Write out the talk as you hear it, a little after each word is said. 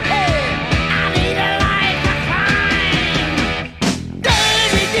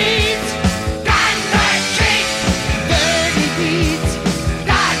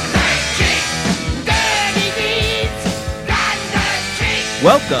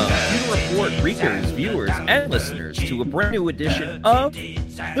Welcome, Pewter Report readers, viewers, and listeners to a brand new edition of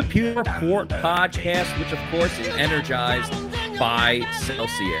the Pewter Report podcast, which, of course, is energized by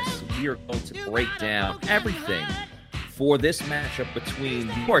Celsius. We are going to break down everything for this matchup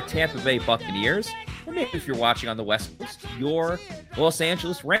between your Tampa Bay Buccaneers, or maybe if you're watching on the West Coast, your Los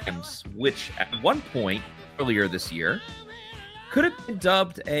Angeles Rams, which at one point earlier this year could have been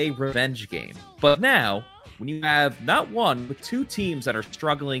dubbed a revenge game. But now, when you have not one, but two teams that are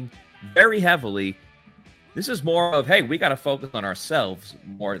struggling very heavily, this is more of, hey, we got to focus on ourselves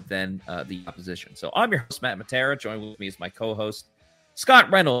more than the opposition. So I'm your host, Matt Matera. Joining with me is my co-host, Scott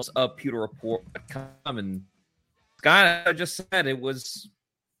Reynolds of PewterReport.com. And Scott, I just said it was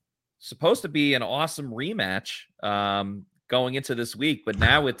supposed to be an awesome rematch going into this week, but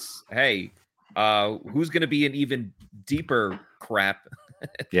now it's, hey, who's going to be an even deeper crap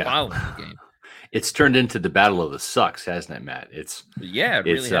following the game? It's turned into the battle of the sucks, hasn't it, Matt? It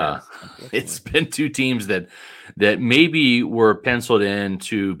really has. It's been two teams that maybe were penciled in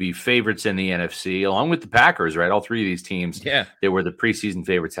to be favorites in the NFC, along with the Packers, right? All three of these teams that were the preseason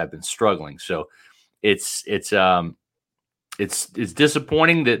favorites have been struggling. So it's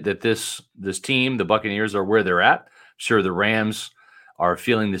disappointing that this team, the Buccaneers, are where they're at. Sure, the Rams are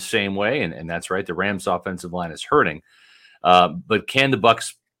feeling the same way, and that's right. The Rams' offensive line is hurting. But can the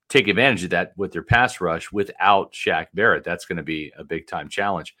Bucs take advantage of that with their pass rush without Shaq Barrett? That's going to be a big time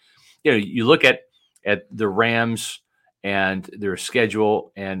challenge. You know, you look at the Rams and their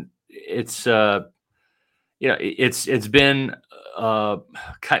schedule, and it's it's been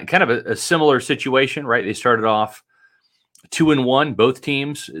kind of a similar situation, right? They started off 2-1, both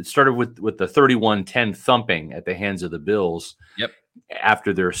teams. It started with the 31-10 thumping at the hands of the Bills. Yep.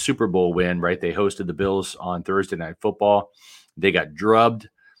 After their Super Bowl win, right? They hosted the Bills on Thursday Night Football. They got drubbed.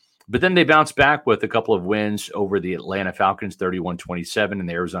 But then they bounced back with a couple of wins over the Atlanta Falcons, 31-27, and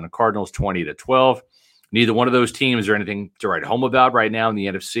the Arizona Cardinals, 20-12. Neither one of those teams are anything to write home about right now in the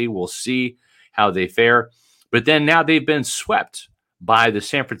NFC. We'll see how they fare. But then now they've been swept by the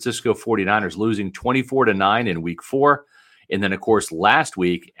San Francisco 49ers, losing 24-9 in Week 4. And then, of course, last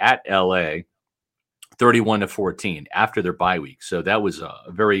week at LA, 31-14 after their bye week. So that was a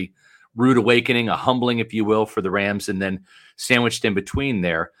very rude awakening, a humbling, if you will, for the Rams. And then sandwiched in between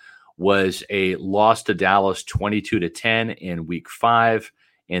there was a loss to Dallas 22-10 in Week 5,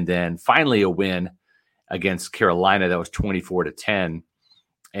 and then finally a win against Carolina that was 24-10,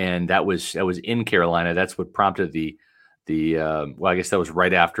 and that was in Carolina. That's what prompted the I guess that was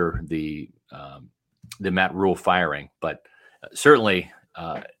right after the Matt Rule firing, but certainly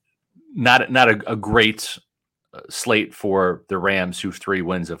not a great slate for the Rams, whose 3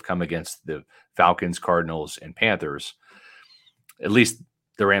 wins have come against the Falcons, Cardinals, and Panthers. At least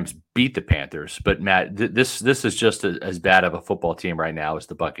the Rams beat the Panthers, but Matt, this is just as bad of a football team right now as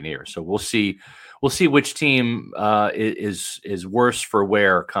the Buccaneers. So we'll see which team is worse for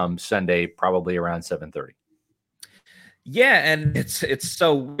wear come Sunday, probably around 7:30. Yeah, and it's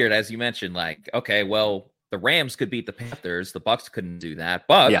so weird, as you mentioned. Like, okay, well, the Rams could beat the Panthers, the Bucs couldn't do that,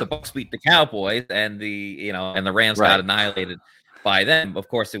 but the Bucs beat the Cowboys, and the Rams got annihilated by them. Of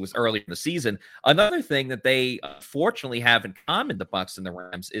course, it was early in the season. Another thing that they fortunately have in common, the Bucs and the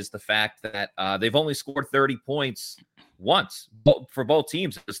Rams, is the fact that they've only scored 30 points once. For both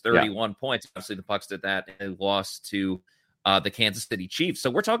teams, it was 31 points. Obviously, the Bucs did that and lost to the Kansas City Chiefs. So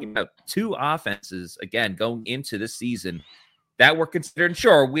we're talking about two offenses, again, going into this season that were considered.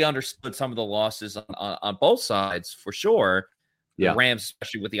 Sure, we understood some of the losses on both sides, for sure. The Rams,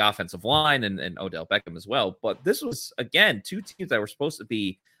 especially with the offensive line and Odell Beckham as well. But this was, again, two teams that were supposed to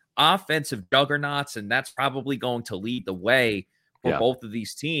be offensive juggernauts, and that's probably going to lead the way for both of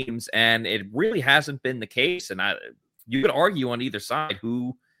these teams. And it really hasn't been the case. And you could argue on either side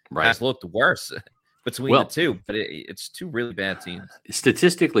who has looked worse between the two, but it's two really bad teams.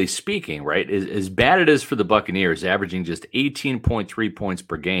 Statistically speaking, right, as bad it is for the Buccaneers, averaging just 18.3 points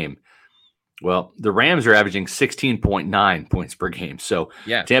per game, well, the Rams are averaging 16.9 points per game. So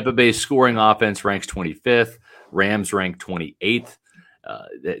Tampa Bay's scoring offense ranks 25th. Rams rank 28th.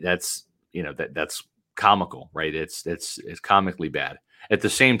 That's comical, right? It's comically bad. At the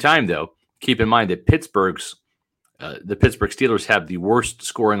same time, though, keep in mind that the Pittsburgh Steelers have the worst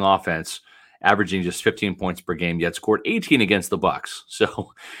scoring offense, averaging just 15 points per game, yet scored 18 against the Bucs.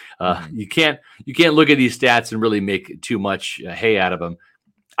 So you can't look at these stats and really make too much hay out of them.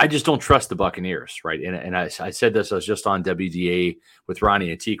 I just don't trust the Buccaneers, right? And I said this, I was just on WDA with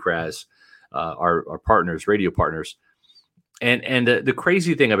Ronnie and T-Kraz, our partners, radio partners. And the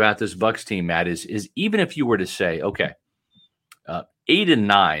crazy thing about this Bucs team, Matt, is even if you were to say, okay,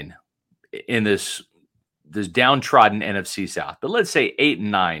 8-9 in this this downtrodden NFC South. But let's say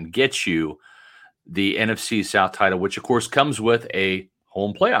 8-9 gets you the NFC South title, which of course comes with a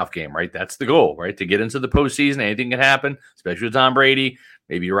home playoff game, right? That's the goal, right? To get into the postseason. Anything can happen, especially with Tom Brady.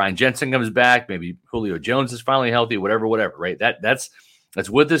 Maybe Ryan Jensen comes back. Maybe Julio Jones is finally healthy. Whatever, right? That's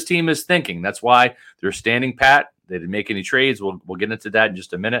what this team is thinking. That's why they're standing pat. They didn't make any trades. We'll get into that in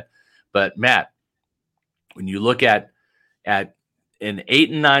just a minute. But Matt, when you look at an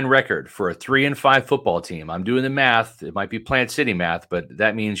 8-9 record for a 3-5 football team, I'm doing the math. It might be Plant City math, but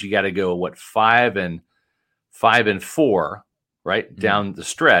that means you got to go 5-4, right? Mm-hmm. Down the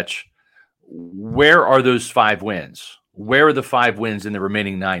stretch. Where are those 5 wins? Where are the 5 wins in the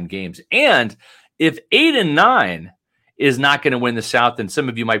remaining 9 games? And if 8-9 is not going to win the South, and some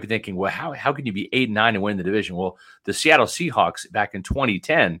of you might be thinking, well, how can you be 8-9 and win the division? Well, the Seattle Seahawks back in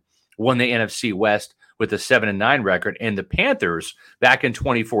 2010 won the NFC West with a 7-9 record, and the Panthers back in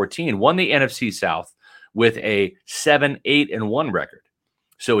 2014 won the NFC South with a 7-8-1 record.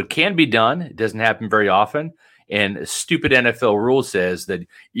 So it can be done. It doesn't happen very often. And a stupid NFL rule says that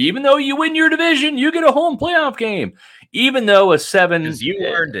even though you win your division, you get a home playoff game. Even though a 7, because you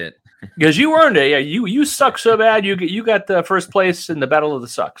earned it. Because you earned it. Yeah, you suck so bad. You got the first place in the Battle of the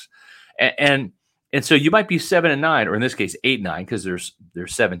Sucks, and so you might be 7-9, or in this case 8-9, because there's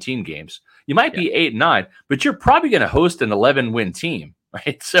 17 games. You might be 8-9, but you're probably going to host an 11-win team,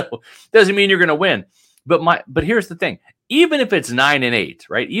 right? So doesn't mean you're going to win. But here's the thing: even if it's 9-8,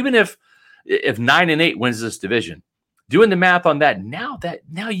 right? Even if 9-8 wins this division, doing the math on that,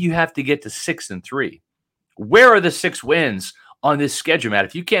 now you have to get to 6-3. Where are the 6 wins on this schedule, Matt?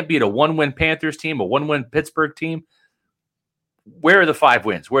 If you can't beat a 1-win Panthers team, a 1-win Pittsburgh team, where are the 5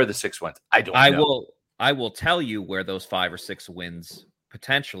 wins? Where are the 6 wins? I don't know. I will tell you where those 5 or 6 wins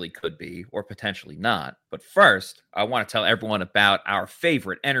potentially could be, or potentially not. But first, I want to tell everyone about our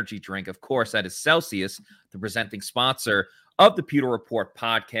favorite energy drink. Of course, that is Celsius, the presenting sponsor of the Pewter Report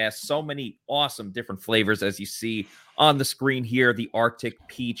podcast. So many awesome different flavors, as you see on the screen here: the Arctic,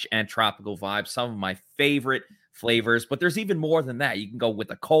 peach, and tropical vibes. Some of my favorite flavors, but there's even more than that. You can go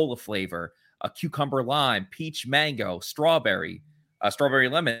with a cola flavor, a cucumber lime, peach mango, strawberry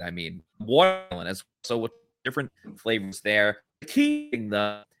lemon, watermelon, as so with different flavors there. The key thing,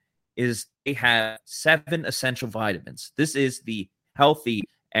 though, is they have 7 essential vitamins. This is the healthy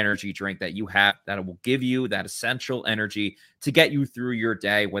energy drink that you have that will give you that essential energy to get you through your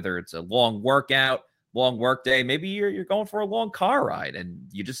day, whether it's a long workout, long work day. Maybe you're going for a long car ride and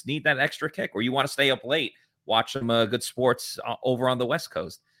you just need that extra kick, or you want to stay up late, watch some good sports over on the West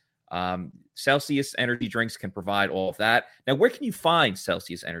Coast. Celsius energy drinks can provide all of that. Now, where can you find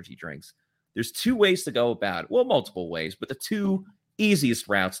Celsius energy drinks? There's 2 ways to go about it. Well, multiple ways, but the 2 easiest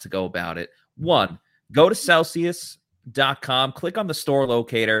routes to go about it. 1, go to Celsius.com, click on the store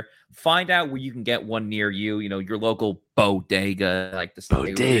locator, find out where you can get one near you, your local bodega, like the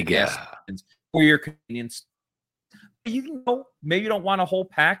bodega, or your convenience. You can go, maybe you don't want a whole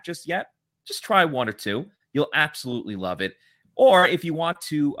pack just yet. Just try 1 or 2. You'll absolutely love it. Or if you want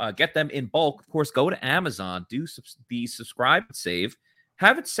to get them in bulk, of course, go to Amazon, do the subscribe and save,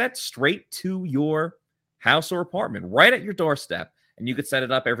 have it set straight to your house or apartment, right at your doorstep. And you could set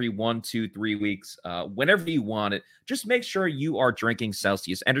it up every 1, 2, 3 weeks, whenever you want it. Just make sure you are drinking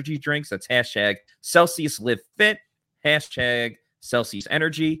Celsius energy drinks. That's hashtag Celsius Live Fit, hashtag Celsius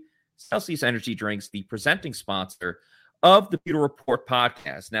Energy. Celsius Energy Drinks, the presenting sponsor of the Pewter Report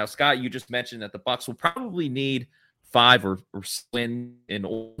podcast. Now, Scott, you just mentioned that the Bucs will probably need 5 or win in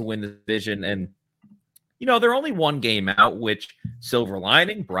order to win the division, and they're only 1 game out. Which, silver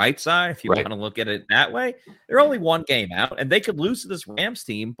lining, bright side, if you want to look at it that way, they're only 1 game out, and they could lose to this Rams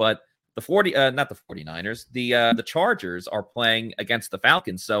team. But the 49ers, the Chargers are playing against the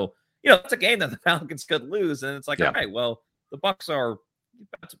Falcons, so it's a game that the Falcons could lose, and it's like, all right, well, the Bucs are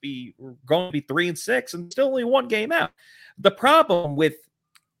going to be 3-6 and still only 1 game out. The problem with,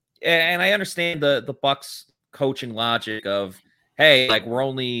 and I understand the Bucs coaching logic of, hey, like we're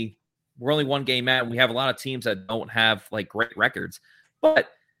only 1 game out, and we have a lot of teams that don't have like great records. But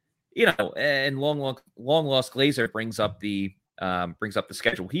and long lost Glazer brings up the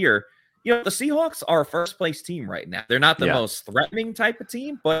schedule here. The Seahawks are a first place team right now. They're not the most threatening type of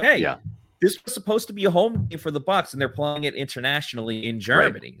team, but hey, this was supposed to be a home game for the Bucs, and they're playing it internationally in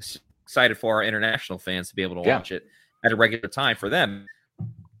Germany. Right. Excited for our international fans to be able to watch it at a regular time for them.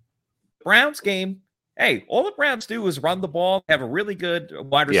 Browns game, hey, all the Browns do is run the ball, have a really good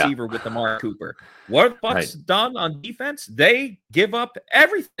wide receiver with Amari Cooper. What have the Bucs done on defense? They give up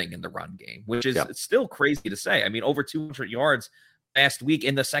everything in the run game, which is still crazy to say. I mean, over 200 yards last week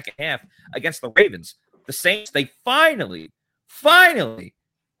in the second half against the Ravens. The Saints, they finally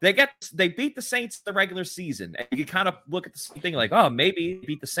They beat the Saints in the regular season. And you kind of look at the same thing like, oh, maybe they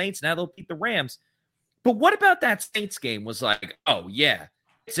beat the Saints. Now they'll beat the Rams. But what about that Saints game was like, oh, yeah,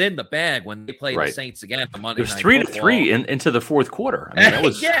 it's in the bag when they play the Saints again on Monday night. It was 3-3 into the fourth quarter. I mean, that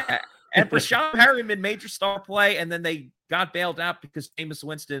was yeah. And Brashad Perriman made your star play, and then they got bailed out because Jameis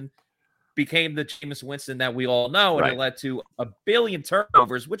Winston became the Jameis Winston that we all know, and it led to a billion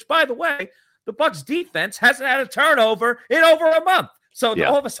turnovers, which, by the way, the Bucs defense hasn't had a turnover in over a month. So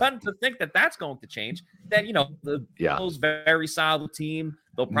all of a sudden to think that that's going to change, then, the Bills very solid team.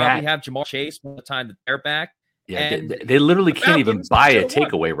 They'll probably have Jamar Chase by the time that they're back. Yeah, and they literally can't even buy a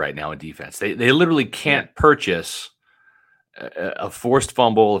takeaway right now in defense. They literally can't purchase a forced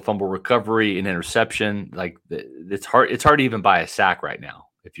fumble, a fumble recovery, an interception. Like, it's hard to even buy a sack right now.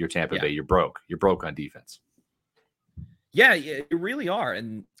 If you're Tampa Bay, you're broke. You're broke on defense. Yeah, you really are.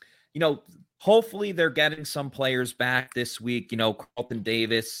 And, hopefully they're getting some players back this week. Carlton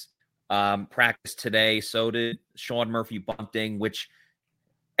Davis practiced today. So did Sean Murphy-Bunting, which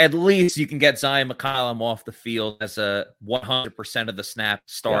at least you can get Zion McCollum off the field as a 100% of the snap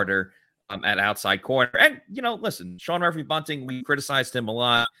starter at outside corner. And, listen, Sean Murphy-Bunting, we criticized him a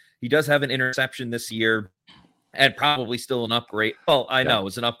lot. He does have an interception this year and probably still an upgrade. Well, I know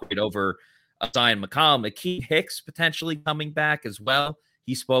it's an upgrade over Zion McCollum. Akeem Hicks potentially coming back as well.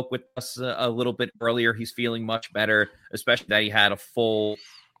 He spoke with us a little bit earlier. He's feeling much better, especially that he had a full,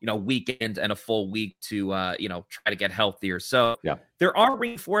 weekend and a full week to, try to get healthier. So there are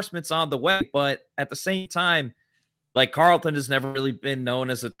reinforcements on the way, but at the same time, like, Carlton has never really been known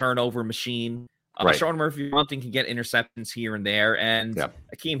as a turnover machine. Sean Murphy-Bunting can get interceptions here and there, and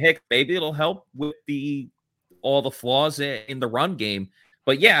Akeem Hicks, maybe it'll help with all the flaws in the run game.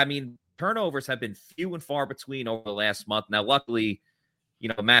 But turnovers have been few and far between over the last month. Now, luckily,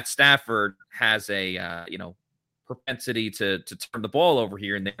 Matt Stafford has a, propensity to turn the ball over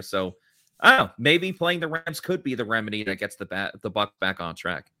here and there. So, I don't know, maybe playing the Rams could be the remedy that gets the Bucs back on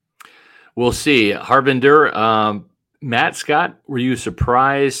track. We'll see. Harbinder, Matt Scott, were you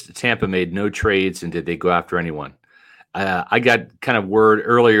surprised Tampa made no trades, and did they go after anyone? I got kind of word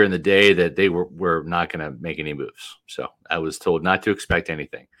earlier in the day that they were not going to make any moves. So I was told not to expect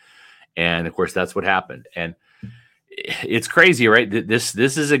anything. And, of course, that's what happened. And it's crazy, right? This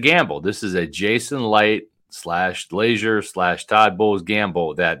is a gamble. This is a Jason Light / Glazer / Todd Bowles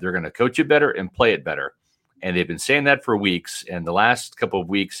gamble that they're going to coach it better and play it better. And they've been saying that for weeks. And the last couple of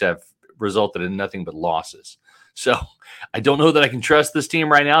weeks have resulted in nothing but losses. So I don't know that I can trust this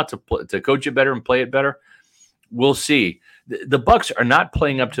team right now to coach it better and play it better. We'll see. The Bucs are not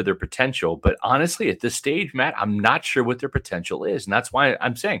playing up to their potential, but honestly, at this stage, Matt, I'm not sure what their potential is. And that's why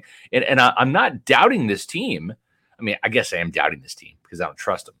I'm saying, and I'm not doubting this team. I mean, I guess I am doubting this team because I don't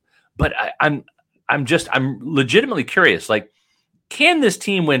trust them. But I'm legitimately curious. Like, can this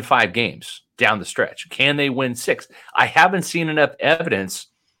team win 5 games down the stretch? Can they win 6? I haven't seen enough evidence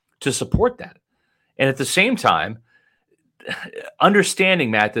to support that. And at the same time, understanding,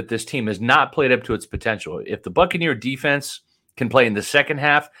 Matt, that this team has not played up to its potential. If the Buccaneer defense can play in the second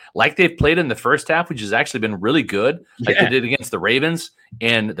half like they've played in the first half, which has actually been really good, like they did against the Ravens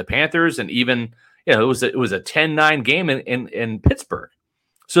and the Panthers, and even it was a 10-9 game in Pittsburgh.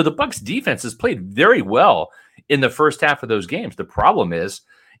 So the Bucs defense has played very well in the first half of those games. The problem is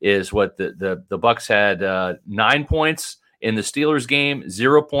what the Bucs had 9 points in the Steelers game,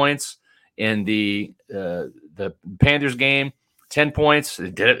 0 points in the Panthers game, 10 points.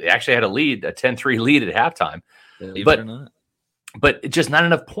 They actually had a 10-3 lead at halftime. But just not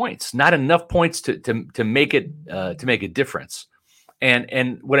enough points. Not enough points to make it a difference.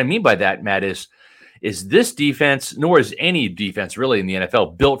 And what I mean by that, Matt, is this defense, nor is any defense really in the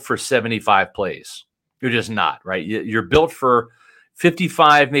NFL, built for 75 plays. You're just not, right? You're built for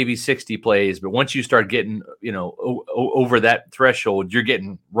 55, maybe 60 plays, but once you start getting, over that threshold, you're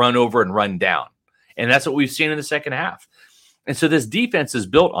getting run over and run down. And that's what we've seen in the second half. And so this defense is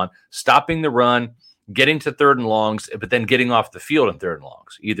built on stopping the run, getting to 3rd and longs, but then getting off the field in 3rd and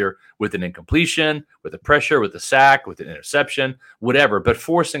longs, either with an incompletion, with a pressure, with a sack, with an interception, whatever, but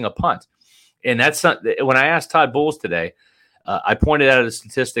forcing a punt. And that's not, when I asked Todd Bowles today, I pointed out a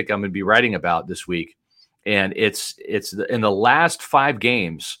statistic I'm going to be writing about this week. And it's in the last 5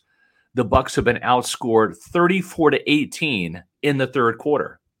 games, the Bucs have been outscored 34-18 in the third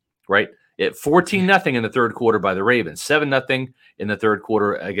quarter, right? 14-0 in the third quarter by the Ravens, 7-0 in the third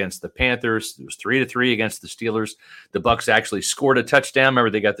quarter against the Panthers. It was 3-3 against the Steelers. The Bucs actually scored a touchdown. Remember,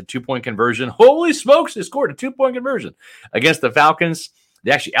 they got the 2-point conversion. Holy smokes, they scored a 2-point conversion against the Falcons.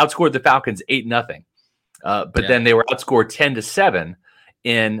 They actually outscored the Falcons 8-0. Then they were outscored 10-7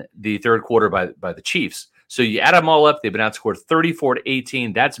 in the third quarter by the Chiefs. So you add them all up, they've been outscored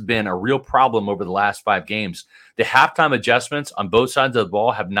 34-18. That's been a real problem over the last 5 games. The halftime adjustments on both sides of the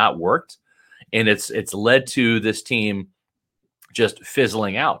ball have not worked, and it's led to this team just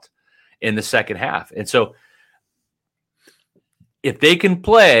fizzling out in the second half. And so if they can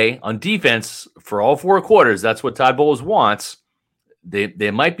play on defense for all 4 quarters, that's what Todd Bowles wants,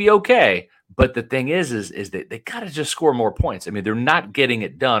 they might be okay. But the thing is that they got to just score more points. I mean, they're not getting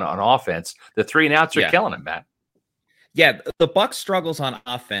it done on offense. The 3 and outs are killing it, Matt. Yeah, the Bucs' struggles on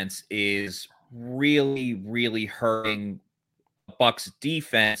offense is really, really hurting the Bucs'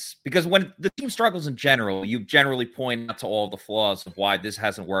 defense, because when the team struggles in general, you generally point out to all the flaws of why this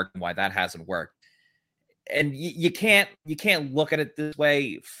hasn't worked and why that hasn't worked. And you can't look at it this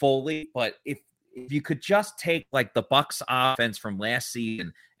way fully, but if you could just take like the Bucs offense from last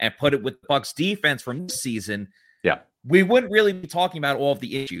season and put it with the Bucs defense from this season, we wouldn't really be talking about all of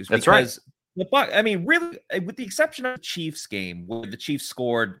the issues. That's right. The Bucs, I mean, really, with the exception of the Chiefs game where the Chiefs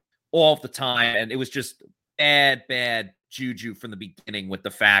scored all the time, and it was just bad juju from the beginning with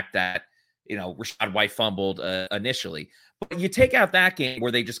the fact that, you know, Rachaad White fumbled initially. But you take out that game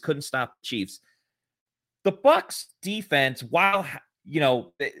where they just couldn't stop the Chiefs. The Bucs defense, while, you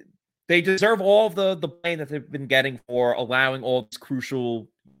know, they deserve all of the blame that they've been getting for allowing all these crucial,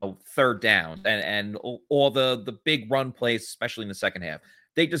 you know, third downs and all the big run plays, especially in the second half.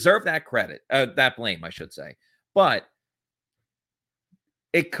 They deserve that credit, that blame, I should say. But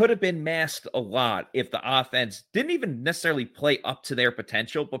it could have been masked a lot if the offense didn't even necessarily play up to their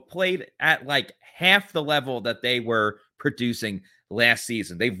potential, but played at like half the level that they were producing last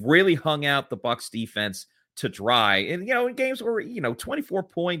season. They've really hung out the Bucs defense to dry. And, you know, in games where, you know, 24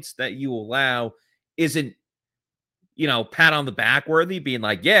 points that you allow isn't, you know, pat on the back worthy, being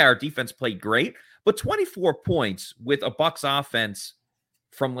like, yeah, our defense played great. But 24 points with a Bucs offense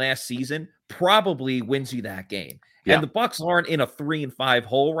from last season probably wins you that game. Yeah. And the Bucs aren't in a 3-5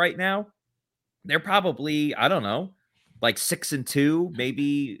 hole right now. They're probably, I don't know, like 6-2,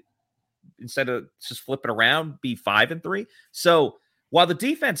 maybe instead of just flipping around, be 5-3. So while the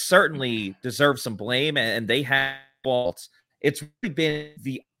defense certainly deserves some blame and they have faults, it's really been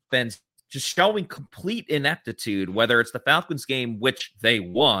the offense just showing complete ineptitude, whether it's the Falcons game, which they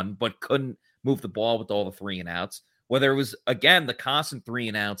won, but couldn't move the ball with all the 3 and outs, whether it was, again, the constant 3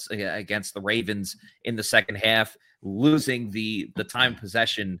 and outs against the Ravens in the second half, losing the time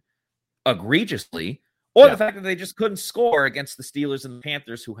possession egregiously, or the fact that they just couldn't score against the Steelers and the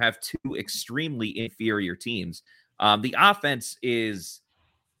Panthers, who have 2 extremely inferior teams. The offense is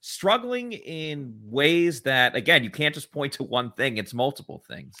struggling in ways that, again, you can't just point to one thing. It's multiple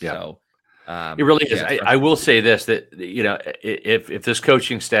things. Yeah. So it really is. I will say this, that, you know, if this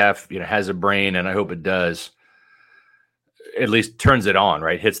coaching staff, you know, has a brain, and I hope it does, at least turns it on,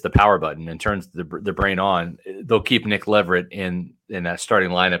 right? Hits the power button and turns the brain on. They'll keep Nick Leverett in that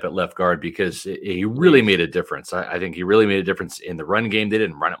starting lineup at left guard, because he really made a difference. I think he really made a difference in the run game. They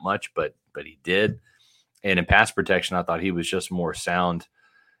didn't run it much, but he did. And in pass protection, I thought he was just more sound.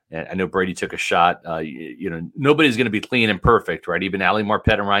 And I know Brady took a shot. You know, nobody's going to be clean and perfect, right? Even Ali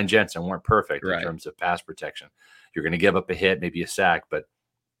Marpet and Ryan Jensen weren't perfect in terms of pass protection. You're going to give up a hit, maybe a sack, but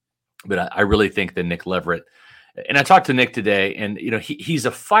I really think that Nick Leverett. And I talked to Nick today, and, you know, he's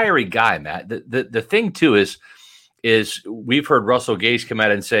a fiery guy, Matt. The thing too is we've heard Russell Gage come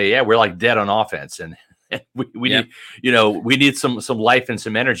out and say, yeah, we're like dead on offense, and we need, you know, we need some life and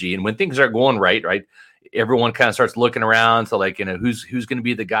some energy. And when things aren't going right, everyone kind of starts looking around to, like, you know, who's going to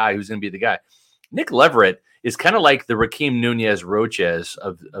be the guy, Nick Leverett is kind of like the Rakeem Nunez-Roches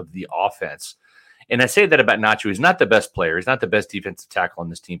of the offense. And I say that about Nacho. He's not the best player. He's not the best defensive tackle on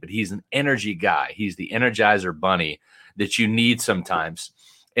this team, but he's an energy guy. He's the energizer bunny that you need sometimes.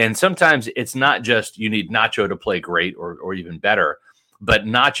 And sometimes it's not just you need Nacho to play great or even better, but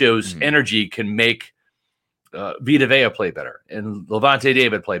Nacho's energy can make Vita Vea play better and Levante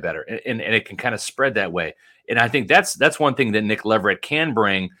David play better. And it can kind of spread that way. And I think that's one thing that Nick Leverett can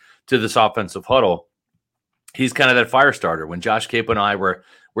bring to this offensive huddle. He's kind of that fire starter. When Josh Capo and I were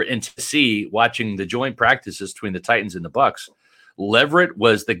in Tennessee watching the joint practices between the Titans and the Bucs, Leverett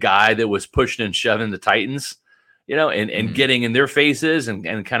was the guy that was pushing and shoving the Titans, you know, and getting in their faces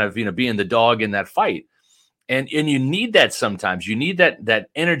and kind of, you know, being the dog in that fight. And you need that sometimes. You need that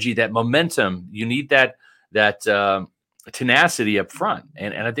energy, that momentum. You need that tenacity up front.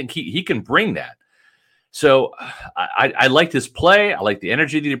 And I think he can bring that. So I liked his play. I like the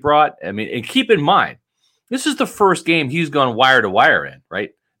energy that he brought. I mean, and keep in mind, this is the first game he's gone wire to wire in,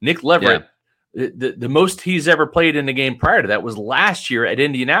 right? Nick Leverett, the most he's ever played in the game prior to that was last year at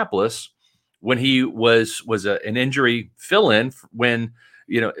Indianapolis, when he was an injury fill-in when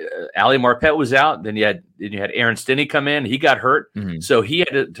Ali Marpet was out. Then you had Aaron Stinney come in. He got hurt. Mhm. So he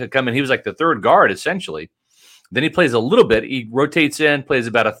had to come in. He was like the third guard, essentially. Then he plays a little bit. He rotates in, plays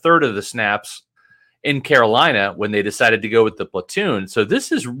about a third of the snaps in Carolina when they decided to go with the platoon. So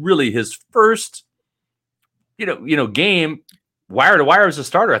this is really his first, game wire to wire as a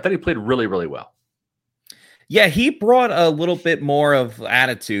starter. I thought he played really, really well. Yeah, he brought a little bit more of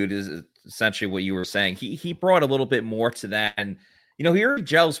attitude, is essentially what you were saying. He brought a little bit more to that. And, he already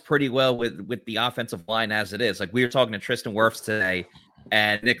gels pretty well with the offensive line as it is. Like, we were talking to Tristan Wirfs today,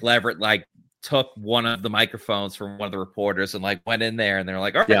 and Nick Leverett, took one of the microphones from one of the reporters and went in there, and they're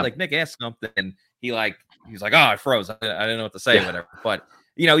like, all right, Nick asked something. And he was like, oh, I froze. I didn't know what to say, whatever. But,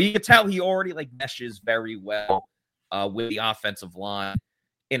 you could tell he already meshes very well with the offensive line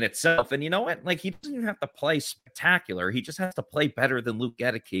in itself. And you know what? He doesn't even have to play spectacular. He just has to play better than Luke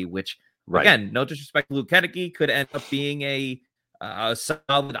Goedeke, which, again, no disrespect to Luke Goedeke, could end up being a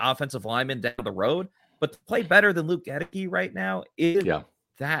solid offensive lineman down the road. But to play better than Luke Goedeke right now is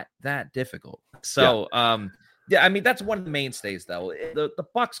that difficult. So, that's one of the mainstays, though. The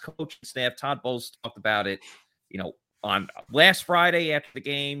Bucs coaching staff, Todd Bowles talked about it, on last Friday after the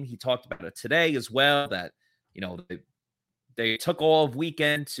game. He talked about it today as well, that, they took all of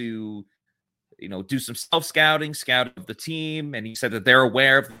weekend to, do some self-scouting, scouting of the team. And he said that they're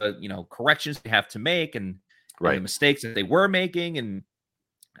aware of the, corrections they have to make and the mistakes that they were making. And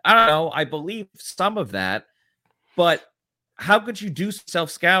I don't know, I believe some of that, but how could you do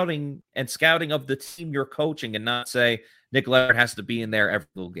self-scouting and scouting of the team you're coaching and not say Nick Leverett has to be in there every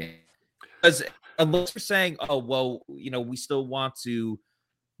little game? Because unless you're saying, oh, well, we still want to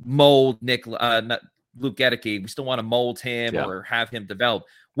mold Luke Goedeke, we still want to mold him or have him develop.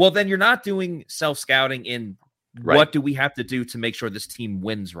 Well, then you're not doing self-scouting in what do we have to do to make sure this team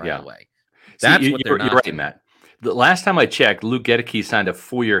wins away. That's what you're right, doing. Matt. The last time I checked, Luke Goedeke signed a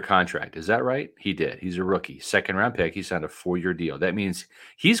 4-year contract. Is that right? He did. He's a rookie, second-round pick. He signed a 4-year deal. That means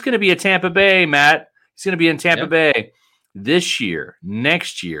he's going to be at Tampa Bay, Matt. He's going to be in Tampa Bay this year,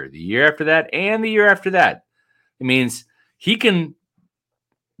 next year, the year after that, and the year after that. It means he can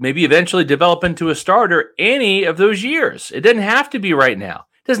maybe eventually develop into a starter any of those years. It doesn't have to be right now.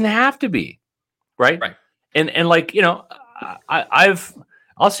 It doesn't have to be, right? Right. And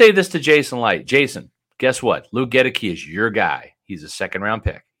I'll say this to Jason Light. Jason, guess what? Luke Goedeke is your guy. He's a second-round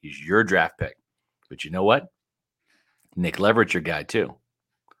pick. He's your draft pick. But you know what? Nick Leverett's your guy too.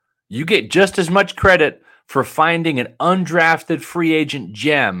 You get just as much credit for finding an undrafted free agent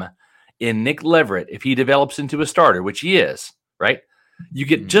gem in Nick Leverett if he develops into a starter, which he is, right? You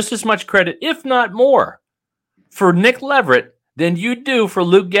get just as much credit, if not more, for Nick Leverett than you do for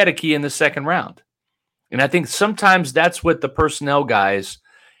Luke Goedeke in the second round. And I think sometimes that's what the personnel guys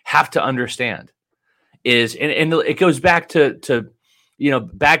have to understand is, and it goes back to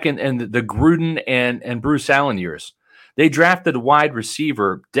back in the Gruden and Bruce Allen years. They drafted wide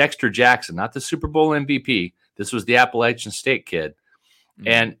receiver Dexter Jackson, not the Super Bowl MVP. This was the Appalachian State kid.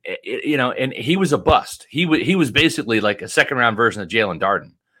 And, and he was a bust. He was basically like a second round version of Jalen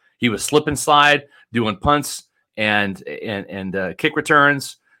Darden. He was slip and slide, doing punts and kick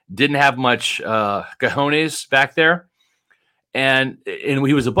returns. Didn't have much cojones back there. And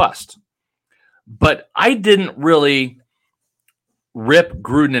he was a bust. But I didn't really rip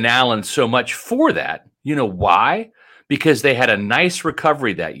Gruden and Allen so much for that. You know why? Because they had a nice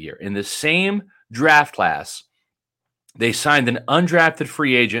recovery that year. In the same draft class, they signed an undrafted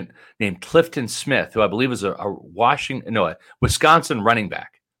free agent named Clifton Smith, who I believe was a Wisconsin running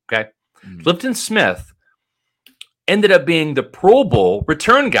back. Okay. Mm-hmm. Clifton Smith ended up being the Pro Bowl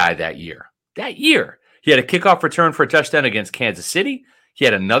return guy that year. He had a kickoff return for a touchdown against Kansas City. He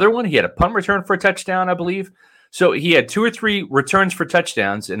had another one. He had a punt return for a touchdown, I believe. So he had 2 or 3 returns for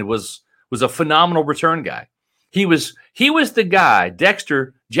touchdowns, and it was a phenomenal return guy. He was the guy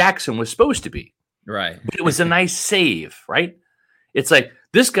Dexter Jackson was supposed to be. Right. But it was a nice save, right? It's like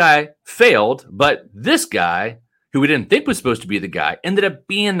this guy failed, but this guy, who we didn't think was supposed to be the guy, ended up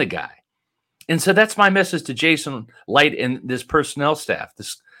being the guy. And so that's my message to Jason Light and this personnel staff,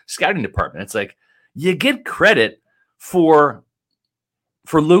 this scouting department. It's like, you get credit for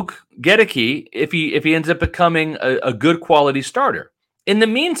Luke Goedeke if he ends up becoming a good quality starter. In the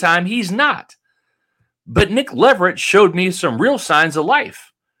meantime, he's not. But Nick Leverett showed me some real signs of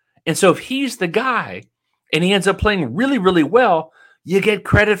life. And so if he's the guy and he ends up playing really, really well, you get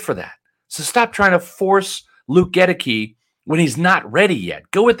credit for that. So stop trying to force Luke Goedeke when he's not ready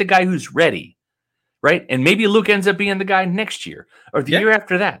yet. Go with the guy who's ready, right? And maybe Luke ends up being the guy next year or the year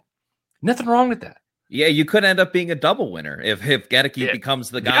after that. Nothing wrong with that. Yeah, you could end up being a double winner if Goedeke becomes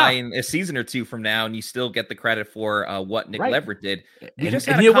the guy in a season or two from now, and you still get the credit for what Nick Leverett did. We just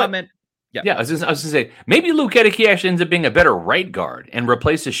had a comment. Yeah, I was going to say, maybe Luke Goedeke actually ends up being a better right guard and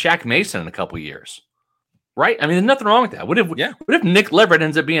replaces Shaq Mason in a couple years. Right? I mean, there's nothing wrong with that. What if Nick Leverett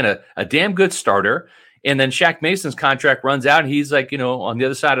ends up being a damn good starter, and then Shaq Mason's contract runs out, and he's like, on the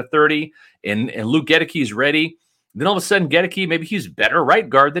other side of 30, and Luke Goedeke's ready. Then all of a sudden, Goedeke, maybe he's better right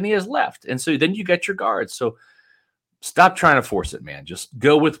guard than he has left. And so then you get your guards. So stop trying to force it, man. Just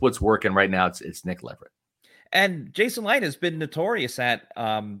go with what's working right now. It's Nick Leverett. And Jason Licht has been notorious at,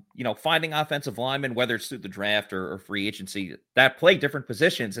 finding offensive linemen, whether it's through the draft or free agency, that play different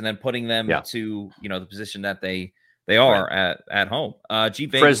positions and then putting them to, the position that they are at home.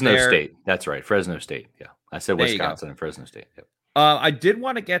 Fresno State. That's right. Fresno State. Yeah. I said Wisconsin and Fresno State. Yep. I did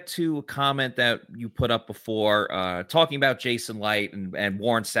want to get to a comment that you put up before, talking about Jason Licht and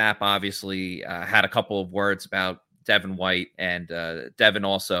Warren Sapp obviously had a couple of words about Devin White, and Devin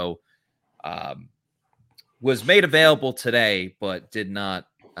also was made available today, but did not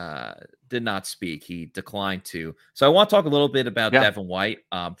speak. He declined to. So I want to talk a little bit about Devin White.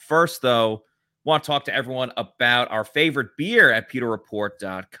 First, though, want to talk to everyone about our favorite beer at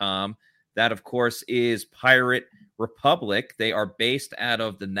PewterReport.com. That, of course, is Pirate Republic. They are based out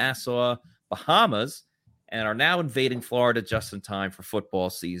of the Nassau, Bahamas, and are now invading Florida just in time for football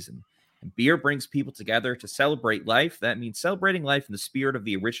season. And beer brings people together to celebrate life. That means celebrating life in the spirit of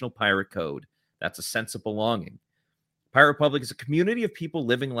the original pirate code. That's a sense of belonging. Pirate Republic is a community of people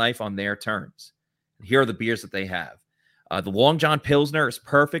living life on their terms. And here are the beers that they have. The Long John Pilsner is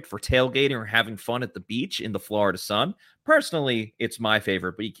perfect for tailgating or having fun at the beach in the Florida sun. Personally, it's my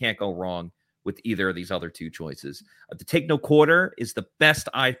favorite, but you can't go wrong with either of these other two choices. The Take No Quarter is the best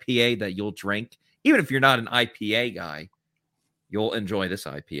IPA that you'll drink. Even if you're not an IPA guy, you'll enjoy this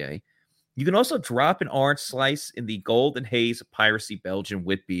IPA. You can also drop an orange slice in the Golden Haze Piracy Belgian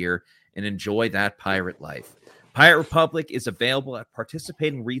wit beer and enjoy that pirate life. Pirate Republic is available at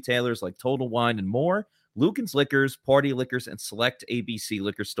participating retailers like Total Wine and More, Lucan's Liquors, Party Liquors, and select ABC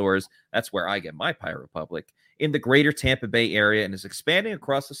liquor stores. That's where I get my Pirate Republic in the greater Tampa Bay area, and is expanding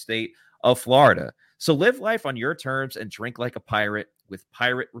across the state of Florida. So live life on your terms and drink like a pirate with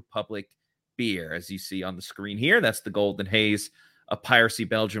Pirate Republic beer. As you see on the screen here, that's the Golden Haze, a Piracy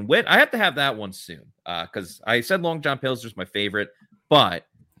Belgian wit. I have to have that one soon because I said Long John Pilsner is my favorite, but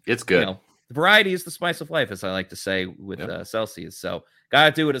it's good. The variety is the spice of life, as I like to say with Celsius. So got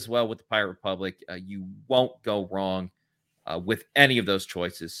to do it as well with the Pirate Republic. You won't go wrong with any of those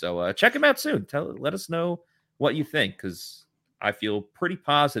choices. So check them out soon. Let us know what you think, because I feel pretty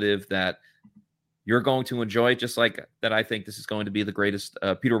positive that you're going to enjoy it, just like that. I think this is going to be the greatest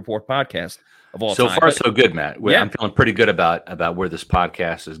Pewter Report podcast of all time. So far, so good, Matt. I'm feeling pretty good about where this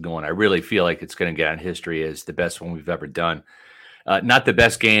podcast is going. I really feel like it's going to get on history as the best one we've ever done. Not the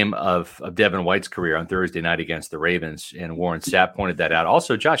best game of Devin White's career on Thursday night against the Ravens, and Warren Sapp pointed that out.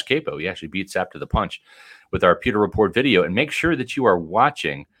 Also, Josh Capo, he actually beat Sapp to the punch with our Pewter Report video. And make sure that you are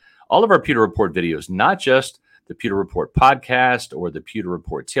watching all of our Pewter Report videos, not just the Pewter Report podcast or the Pewter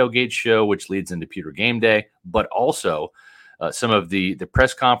Report tailgate show, which leads into Pewter Game Day, but also some of the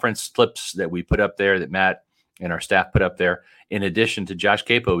press conference clips that we put up there, that Matt and our staff put up there, in addition to Josh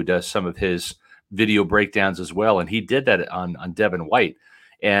Capo, who does some of his video breakdowns as well. And he did that on Devin White.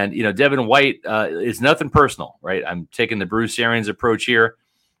 And, Devin White is nothing personal, right? I'm taking the Bruce Arians approach here.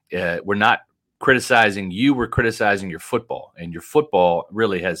 We're not criticizing you. We're criticizing your football. And your football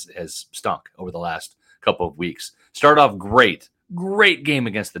really has stunk over the last couple of weeks. Started off great game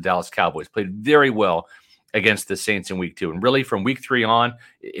against the Dallas Cowboys. Played very well against the Saints in week 2. And really from week 3 on,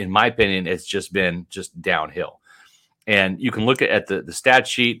 in my opinion, it's just been downhill. And you can look at the stat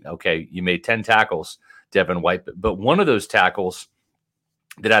sheet. Okay, you made 10 tackles, Devin White. But one of those tackles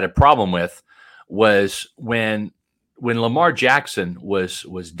that I had a problem with was when Lamar Jackson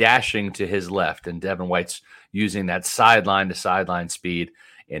was dashing to his left, and Devin White's using that sideline to sideline speed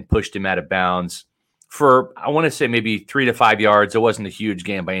and pushed him out of bounds for, I want to say, maybe 3 to 5 yards. It wasn't a huge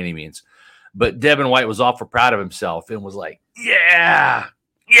gain by any means. But Devin White was awful proud of himself and was like, yeah,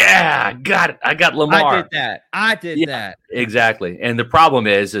 got it. I got Lamar. I did that. Exactly. And the problem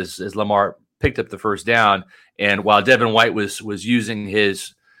is Lamar picked up the first down, and while Devin White was using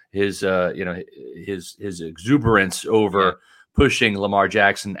his exuberance over pushing Lamar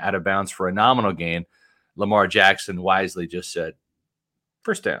Jackson out of bounds for a nominal gain, Lamar Jackson wisely just said,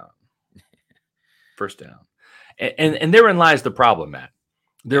 first down. And therein lies the problem, Matt.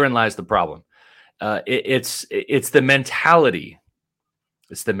 Therein lies the problem. It's the mentality.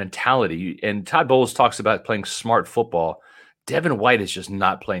 It's the mentality. And Todd Bowles talks about playing smart football. Devin White is just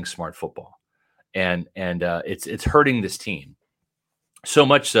not playing smart football. and it's hurting this team so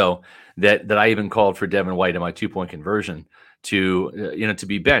much so that I even called for Devin White in my 2-point conversion to to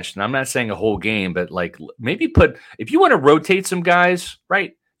be benched. And I'm not saying a whole game, but like maybe if you want to rotate some guys,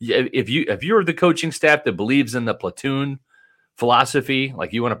 right? If you're the coaching staff that believes in the platoon philosophy,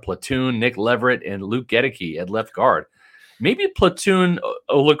 like you want to platoon Nick Leverett and Luke Gedeke at left guard, maybe platoon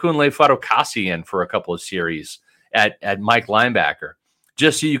Olukunle Fatukasi in for a couple of series at Mike linebacker,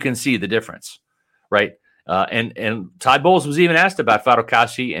 just so you can see the difference, right? And Todd Bowles was even asked about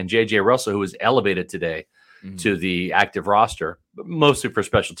Fatukasi and J.J. Russell, who was elevated today to the active roster, mostly for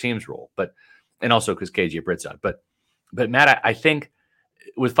special teams role, and also because KJ Britt's out. But Matt, I think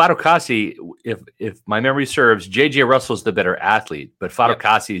with Fatukasi, if my memory serves, J.J. Russell's the better athlete, but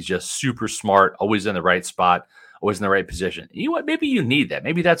Fatukasi is just super smart, always in the right spot, always in the right position. You know what? Maybe you need that.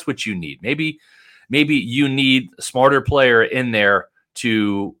 Maybe that's what you need. Maybe you need a smarter player in there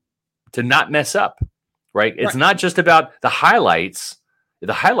to not mess up, right? It's not just about the highlights,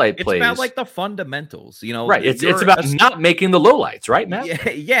 the highlight plays. It's about like the fundamentals, Right. It's about not making the lowlights, right,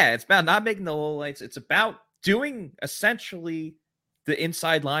 Matt? Yeah. It's about not making the lowlights. It's about doing essentially the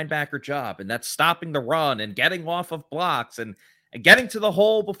inside linebacker job, and that's stopping the run and getting off of blocks and getting to the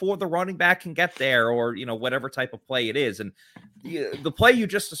hole before the running back can get there, or whatever type of play it is. And the play you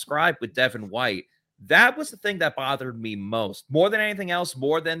just described with Devin White, that was the thing that bothered me more than anything else,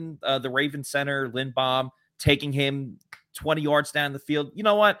 more than the Ravens center Lindbaum taking him 20 yards down the field. You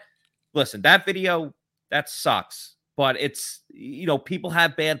know what? Listen, that video, that sucks, but it's people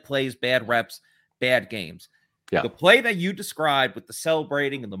have bad plays, bad reps, bad games. Yeah. The play that you described with the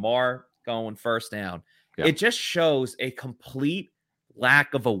celebrating and Lamar going first down, it just shows a complete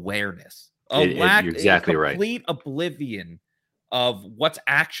lack of awareness, you're exactly right. Complete oblivion of what's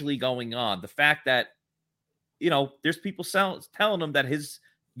actually going on. The fact that, there's people telling him that his,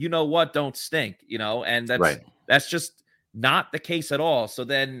 don't stink, and that's just not the case at all. So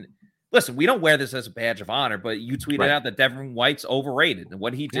then, listen, we don't wear this as a badge of honor, but you tweeted out that Devin White's overrated. And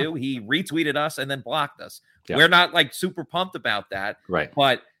what he do? He retweeted us and then blocked us. Yeah. We're not like super pumped about that. Right.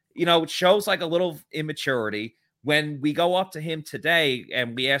 But, it shows like a little immaturity. When we go up to him today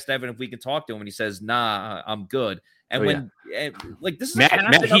and we asked Devin if we can talk to him, and he says, "Nah, I'm good." And this is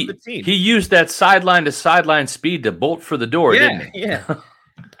Matt, of the team. He used that sideline to sideline speed to bolt for the door, didn't he? Yeah.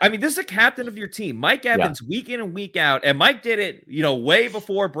 I mean, this is a captain of your team, Mike Evans, week in and week out. And Mike did it, way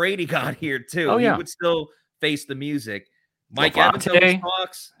before Brady got here too. Oh, yeah. He would still face the music. Mike Evans always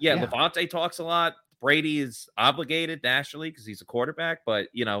talks. Yeah, Levante talks a lot. Brady is obligated nationally because he's a quarterback, but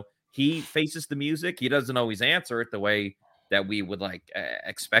he faces the music. He doesn't always answer it the way that we would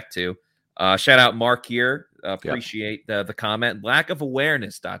expect to. Shout out Mark here. Appreciate the comment. Lack of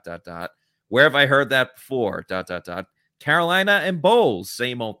awareness. ... Where have I heard that before? ... Carolina and Bowles,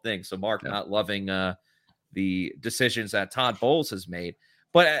 same old thing. So Mark not loving the decisions that Todd Bowles has made.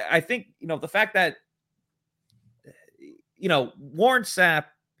 But I think, the fact that, Warren Sapp,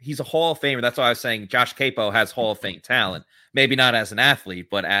 he's a Hall of Famer. That's why I was saying Josh Capo has Hall of Fame talent. Maybe not as an athlete,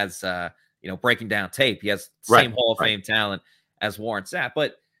 but as, breaking down tape. He has the same Hall of Fame talent as Warren Sapp.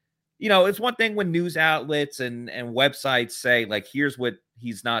 But, it's one thing when news outlets and websites say, like, here's what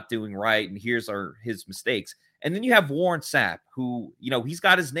he's not doing right and here's his mistakes. And then you have Warren Sapp, who, he's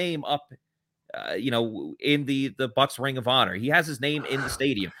got his name up, in the Bucs Ring of Honor. He has his name in the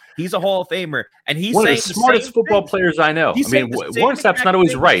stadium. He's a Hall of Famer, and he's one of the smartest football players I know. Warren Sapp's not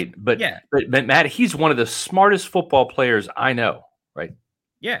always right, but Matt, he's one of the smartest football players I know, right?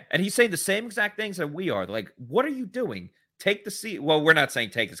 Yeah, and he's saying the same exact things that we are. Like, what are you doing? Take the seat. Well, we're not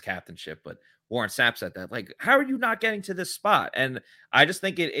saying take his captainship, but Warren Sapp said that. Like, how are you not getting to this spot? And I just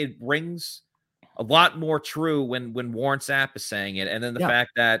think it rings a lot more true when Warren Sapp is saying it. And then the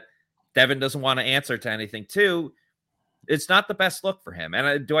fact that Devin doesn't want to answer to anything too, it's not the best look for him.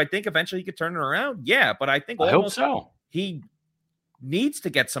 And do I think eventually he could turn it around? Yeah, but I think I hope so. He needs to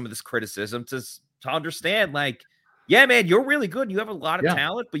get some of this criticism to understand, like, yeah, man, you're really good. You have a lot of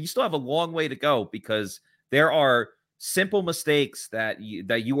talent, but you still have a long way to go because there are simple mistakes that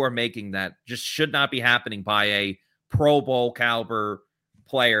you are making that just should not be happening by a Pro Bowl caliber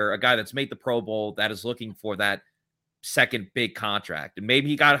player, a guy that's made the Pro Bowl that is looking for that second big contract. And maybe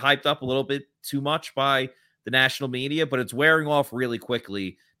he got hyped up a little bit too much by the national media, but it's wearing off really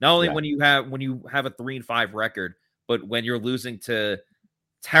quickly. Not only when you have a 3-5 record, but when you're losing to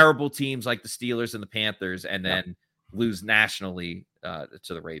terrible teams like the Steelers and the Panthers, and then lose nationally to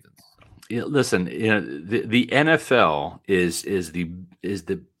the Ravens. Listen, the NFL is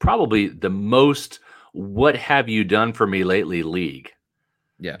the probably the most "what have you done for me lately" league.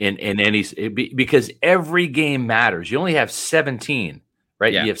 Yeah. In any, because every game matters. You only have 17,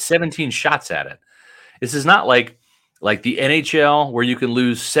 right? You have 17 shots at it. This is not like the NHL where you can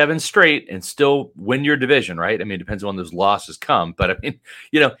lose 7 straight and still win your division, right? I mean, it depends on when those losses come. But I mean,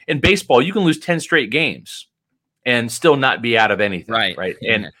 in baseball, you can lose 10 straight games and still not be out of anything, right?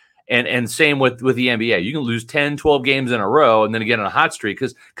 Yeah. And same with the NBA. You can lose 10, 12 games in a row and then get on a hot streak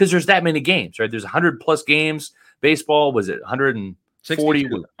because there's that many games, right? There's 100 plus games. Baseball, was it 140?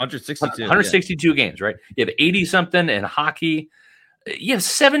 162 games, right? You have 80 something in hockey. You have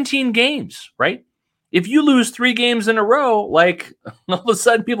 17 games, right? If you lose 3 games in a row, like all of a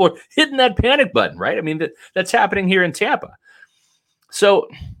sudden people are hitting that panic button, right? I mean, that's happening here in Tampa. So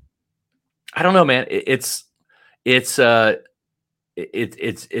I don't know, man. It's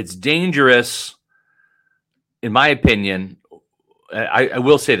dangerous, in my opinion. I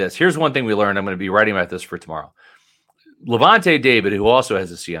will say this. Here's one thing we learned. I'm going to be writing about this for tomorrow. Lavonte David, who also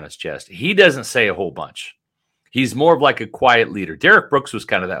has a C on his chest, he doesn't say a whole bunch. He's more of like a quiet leader. Derek Brooks was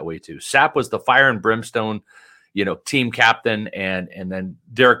kind of that way too. Sapp was the fire and brimstone, team captain, and then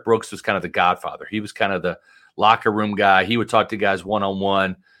Derek Brooks was kind of the godfather. He was kind of the locker room guy. He would talk to guys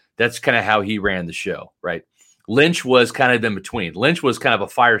one-on-one. That's kind of how he ran the show, right? Lynch was kind of in between. Lynch was kind of a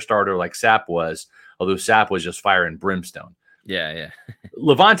fire starter like Sapp was, although Sapp was just fire and brimstone. Yeah.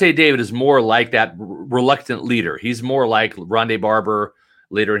 Lavonte David is more like that reluctant leader. He's more like Rondé Barber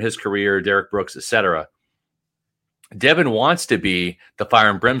later in his career, Derek Brooks, etc. Devin wants to be the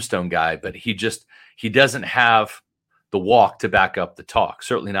fire and brimstone guy, but he doesn't have the walk to back up the talk,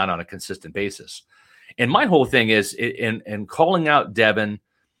 certainly not on a consistent basis. And my whole thing is in calling out Devin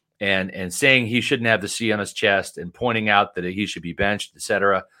and saying he shouldn't have the C on his chest and pointing out that he should be benched,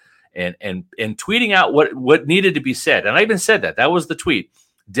 etc., and tweeting out what needed to be said. And I even said that. That was the tweet.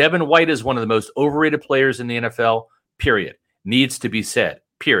 Devin White is one of the most overrated players in the NFL, period. Needs to be said,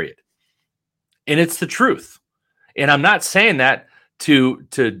 period. And it's the truth. And I'm not saying that to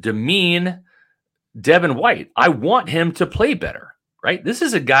demean Devin White. I want him to play better, right? This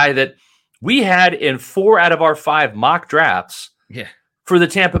is a guy that we had in 4 out of our 5 mock drafts for the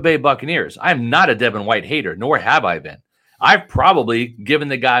Tampa Bay Buccaneers. I'm not a Devin White hater, nor have I been. I've probably given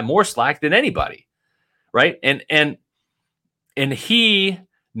the guy more slack than anybody, right? And he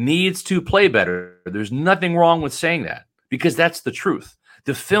needs to play better. There's nothing wrong with saying that because that's the truth.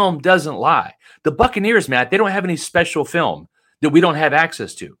 The film doesn't lie. The Buccaneers, Matt, they don't have any special film that we don't have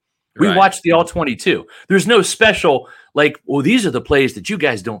access to. We watched the All-22. There's no special, these are the plays that you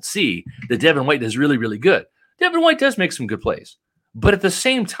guys don't see that Devin White does really, really good. Devin White does make some good plays. But at the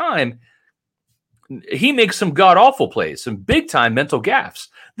same time, he makes some god-awful plays, some big-time mental gaffes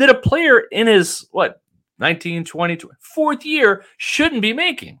that a player in his, 19, 20, 4th year shouldn't be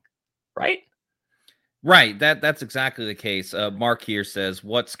making, right? Right. That's exactly the case. Mark here says,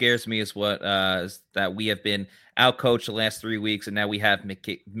 what scares me is is that we have been outcoached the last 3 weeks, and now we have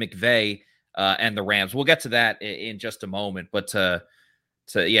McVay and the Rams. We'll get to that in just a moment. But to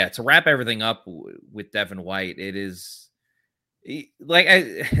wrap everything up with Devin White, it is like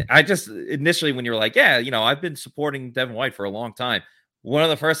I just initially when you were like, I've been supporting Devin White for a long time. One of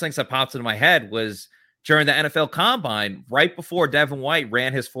the first things that popped into my head was during the NFL Combine, right before Devin White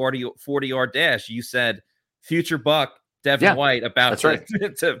ran his 40-yard dash, you said, future Buck, Devin White, about to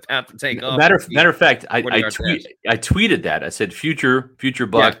take off. Matter of fact, I tweeted that. I said, future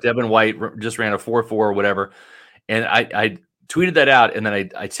Buck, Devin White just ran a 4.4 or whatever. And I tweeted that out, and then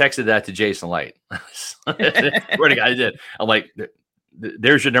I texted that to Jason Light. Swear to God, I did. I'm like,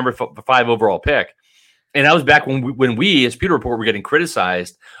 there's your number 5 overall pick. And that was back when we, as Pewter Report, were getting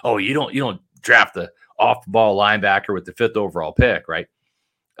criticized. Oh, you don't draft the off-ball linebacker with the 5th overall pick, right?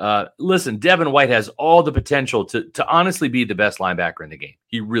 Listen, Devin White has all the potential to honestly be the best linebacker in the game.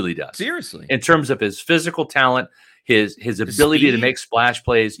 He really does. Seriously. In terms of his physical talent, his ability to make splash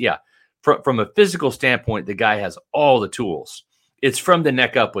plays. Yeah. From a physical standpoint, the guy has all the tools. It's from the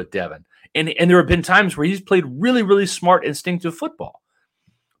neck up with Devin. And there have been times where he's played really, really smart, instinctive football.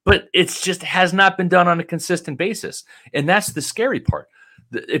 But it's just has not been done on a consistent basis. And that's the scary part.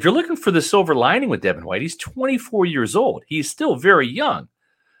 If you're looking for the silver lining with Devin White, he's 24 years old. He's still very young.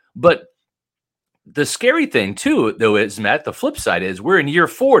 But the scary thing, too, though, is, Matt, the flip side is we're in year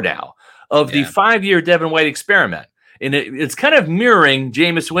 4 now of the 5-year Devin White experiment. And it's kind of mirroring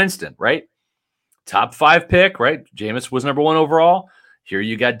Jameis Winston, right? Top 5 pick, right? Jameis was number 1 overall. Here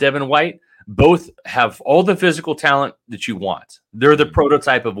you got Devin White. Both have all the physical talent that you want. They're the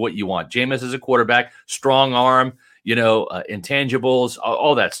prototype of what you want. Jameis is a quarterback, strong arm, intangibles,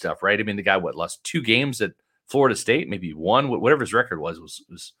 all that stuff, right? I mean, the guy, lost 2 games at Florida State, maybe 1, whatever his record was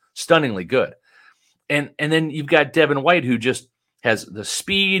stunningly good. And then you've got Devin White, who just has the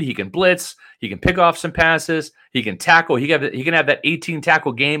speed. He can blitz. He can pick off some passes. He can tackle. He can have that 18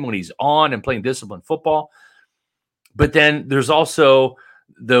 tackle game when he's on and playing disciplined football. But then there's also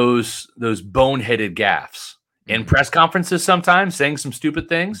those boneheaded gaffes in press conferences sometimes, saying some stupid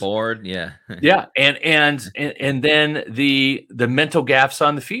things. Bored, yeah. Yeah. And then the mental gaffes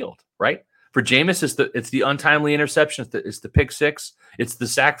on the field, right? For Jameis, it's the untimely interception, it's the pick six, it's the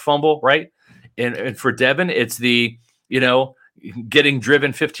sack fumble, right? And for Devin, it's the, getting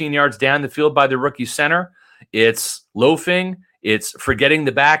driven 15 yards down the field by the rookie center. It's loafing. It's forgetting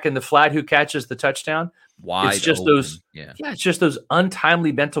the back and the flat who catches the touchdown. Wide it's just open. It's just those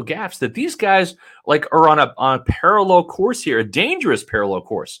untimely mental gaffes that these guys are on a parallel course here, a dangerous parallel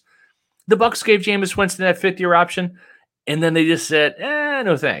course. The Bucs gave Jameis Winston that fifth-year option, and then they just said,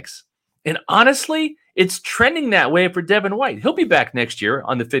 no thanks. And honestly, it's trending that way for Devin White. He'll be back next year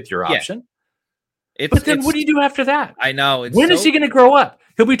on the fifth-year option. But then what do you do after that? I know. When is he going to grow up?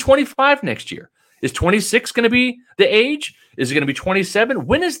 He'll be 25 next year. Is 26 going to be the age? Is it going to be 27?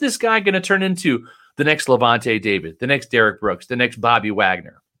 When is this guy going to turn into the next Levante David, the next Derek Brooks, the next Bobby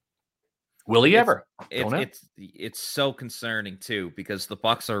Wagner? Will he ever? It's so concerning, too, because the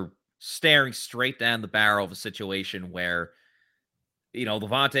Bucs are staring straight down the barrel of a situation where,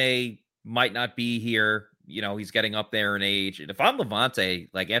 Levante might not be here. He's getting up there in age. And if I'm Levante,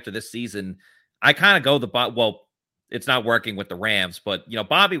 after this season, I kind of go it's not working with the Rams, but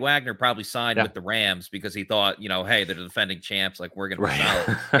Bobby Wagner probably signed with the Rams because he thought, hey, they're the defending champs, we're gonna be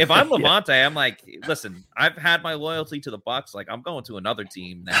solid. If I'm Levante, I'm like, listen, I've had my loyalty to the Bucs. I'm going to another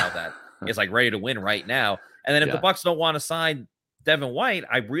team now that is ready to win right now. And then if the Bucs don't want to sign Devin White,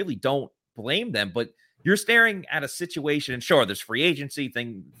 I really don't blame them. But you're staring at a situation, and sure, there's free agency,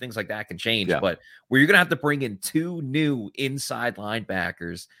 things like that can change, but where you're going to have to bring in two new inside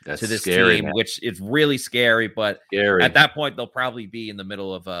linebackers to this team, man. Which is really scary. But at that point, they'll probably be in the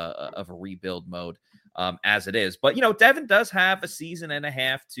middle of a rebuild mode as it is. But, Devin does have a season and a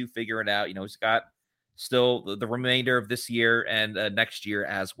half to figure it out. He's got still the remainder of this year and next year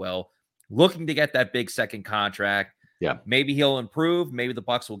as well, looking to get that big second contract. Yeah, maybe he'll improve. Maybe the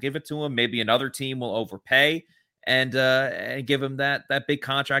Bucs will give it to him. Maybe another team will overpay and give him that big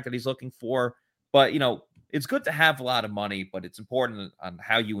contract that he's looking for. But it's good to have a lot of money, but it's important on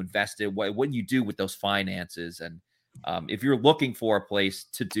how you invest it, what you do with those finances, and if you're looking for a place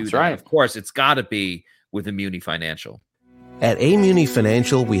to do that, of course, it's got to be with Immuni Financial. At Immuni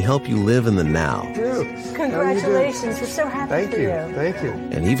Financial, we help you live in the now. Drew, congratulations! We're so happy for you. Thank you.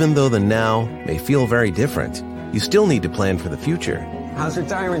 And even though the now may feel very different, you still need to plan for the future. How's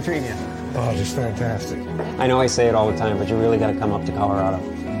retirement treating you? Oh, just fantastic. I know I say it all the time, but you really got to come up to Colorado.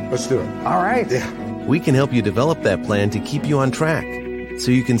 Let's do it. All right. Yeah. We can help you develop that plan to keep you on track, so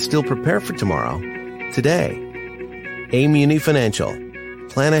you can still prepare for tomorrow, today. Immuni Financial.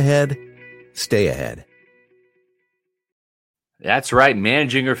 Plan ahead, stay ahead. That's right.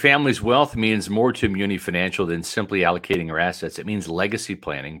 Managing your family's wealth means more to Immuni Financial than simply allocating your assets. It means legacy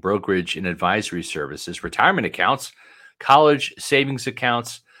planning, brokerage and advisory services, retirement accounts, college savings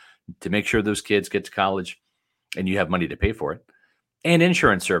accounts to make sure those kids get to college and you have money to pay for it, and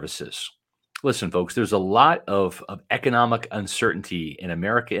insurance services. Listen, folks, there's a lot of economic uncertainty in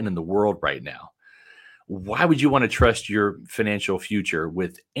America and in the world right now. Why would you want to trust your financial future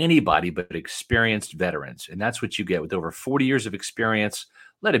with anybody but experienced veterans? And that's what you get with over 40 years of experience.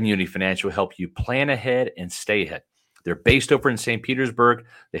 Let Immuni Financial help you plan ahead and stay ahead. They're based over in St. Petersburg.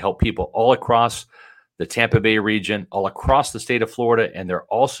 They help people all across the Tampa Bay region, all across the state of Florida, and they're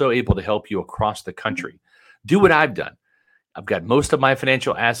also able to help you across the country. Do what I've done. I've got most of my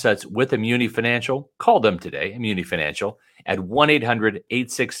financial assets with Immuni Financial. Call them today, Immuni Financial, at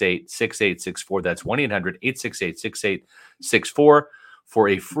 1-800-868-6864. That's 1-800-868-6864 for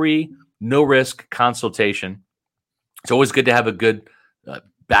a free, no-risk consultation. It's always good to have a good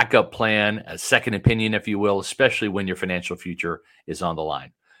backup plan, a second opinion, if you will, especially when your financial future is on the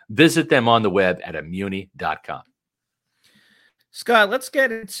line. Visit them on the web at immuni.com. Scott, let's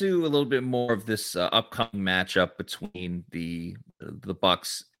get into a little bit more of this upcoming matchup between the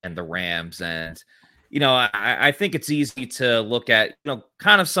Bucs and the Rams. And, I think it's easy to look at,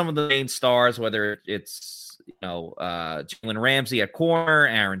 kind of some of the main stars, whether it's, Jalen Ramsey at corner,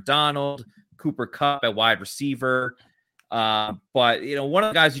 Aaron Donald, Cooper Kupp at wide receiver. But, one of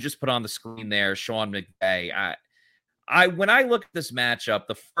the guys you just put on the screen there, Sean McVay, when I look at this matchup,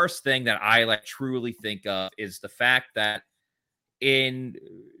 the first thing that I truly think of is the fact that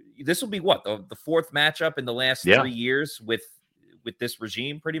this will be the fourth matchup in the last 3 years with this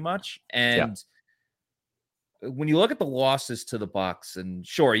regime, pretty much. And when you look at the losses to the Bucs, and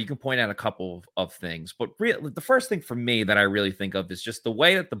sure, you can point out a couple of things, but the first thing for me that I really think of is just the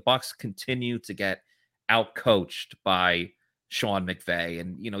way that the Bucs continue to get outcoached by Sean McVay.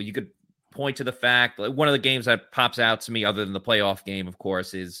 And, you could point to the fact, like, one of the games that pops out to me, other than the playoff game, of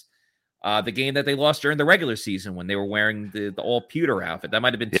course, is the game that they lost during the regular season when they were wearing the all pewter outfit. That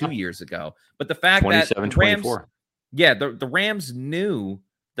might have been 2 years ago. But the fact that the Rams, the Rams knew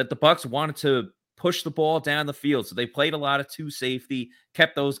that the Bucs wanted to push the ball down the field, so they played a lot of two safety,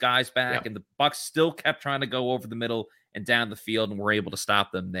 kept those guys back, and the Bucs still kept trying to go over the middle and down the field, and were able to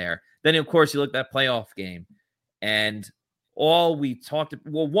stop them there. Then, of course, you look at that playoff game, and all we talked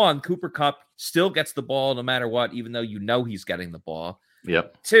about, well, one, Cooper Kupp still gets the ball no matter what, even though he's getting the ball.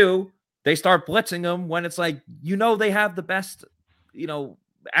 Yep. Two, they start blitzing him when it's like, they have the best,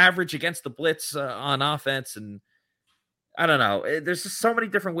 average against the blitz on offense. And I don't know. There's just so many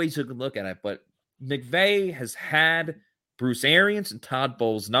different ways you can look at it. But McVay has had Bruce Arians and Todd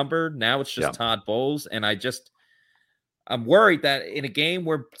Bowles numbered. Now it's just Todd Bowles. And I'm worried that in a game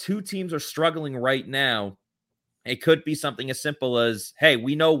where two teams are struggling right now, it could be something as simple as, hey,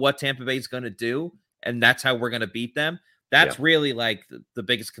 we know what Tampa Bay is going to do, and that's how we're going to beat them. That's really like the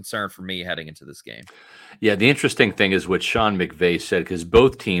biggest concern for me heading into this game. Yeah, the interesting thing is what Sean McVay said, because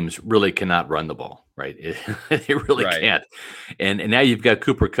both teams really cannot run the ball, right? They really can't. And now you've got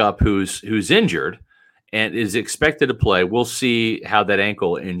Cooper Kupp who's injured and is expected to play. We'll see how that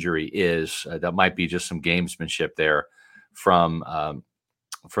ankle injury is. That might be just some gamesmanship there from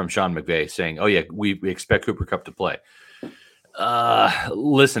Sean McVay saying, "Oh yeah, we expect Cooper Kupp to play."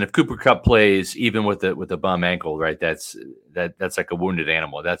 Listen, if Cooper Kupp plays even with a bum ankle, right? That's like a wounded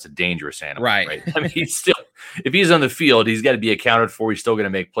animal. That's a dangerous animal, right? I mean, if he's on the field, he's got to be accounted for. He's still going to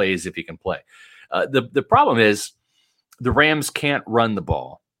make plays if he can play. The problem is the Rams can't run the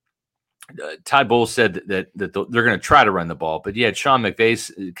ball. Todd Bowles said that they're going to try to run the ball, but yet Sean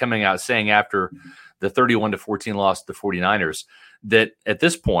McVay coming out saying after the 31-14 loss to the 49ers that at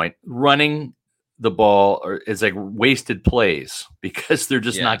this point running the ball is like wasted plays because they're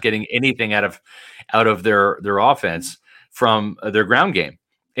just not getting anything out of their offense from their ground game.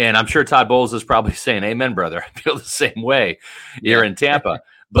 And I'm sure Todd Bowles is probably saying, "Amen, brother." I feel the same way here in Tampa.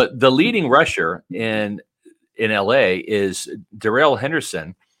 But the leading rusher in LA is Darrell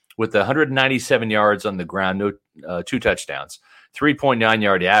Henderson with 197 yards on the ground, no 2 touchdowns, 3.9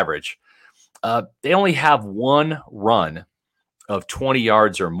 yard average. They only have one run of 20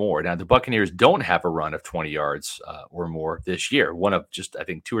 yards or more. Now, the Buccaneers don't have a run of 20 yards or more this year, one of just, I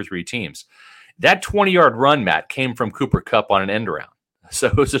think, 2 or 3 teams. That 20-yard run, Matt, came from Cooper Kupp on an end around. So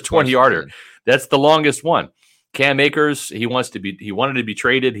it was a 20-yarder. That's the longest one. Cam Akers, he wanted to be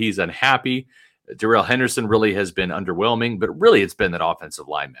traded. He's unhappy. Darrell Henderson really has been underwhelming, but really it's been that offensive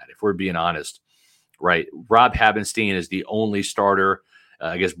line, Matt, if we're being honest, right? Rob Havenstein is the only starter.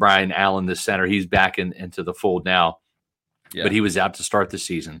 I guess Brian Allen, the center, he's back into the fold now. Yeah. But he was out to start the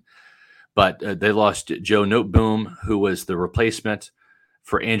season. But they lost Joe Noteboom, who was the replacement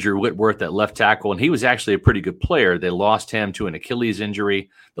for Andrew Whitworth at left tackle, and he was actually a pretty good player. They lost him to an Achilles injury.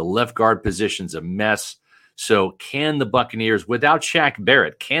 The left guard position's a mess. So can the Buccaneers, without Shaq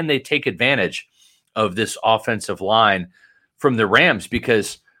Barrett, can they take advantage of this offensive line from the Rams?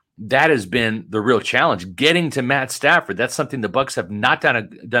 Because that has been the real challenge, getting to Matt Stafford. That's something the Bucs have not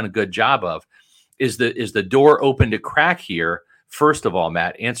done a good job of. Is the door open to crack here? First of all,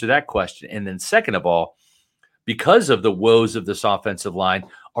 Matt, answer that question. And then second of all, because of the woes of this offensive line,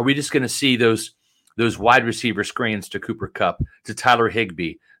 are we just going to see those wide receiver screens to Cooper Kupp, to Tyler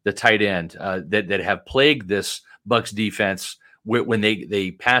Higbee, the tight end, that have plagued this Bucs defense when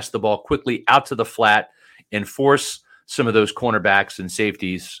they pass the ball quickly out to the flat and force some of those cornerbacks and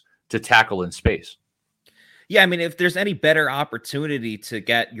safeties to tackle in space? Yeah, I mean, if there's any better opportunity to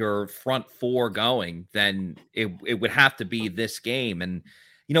get your front four going, then it would have to be this game. And,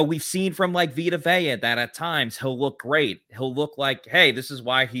 we've seen from like Vita Vea that at times he'll look great. He'll look like, hey, this is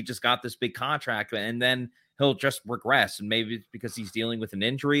why he just got this big contract. And then he'll just regress. And maybe it's because he's dealing with an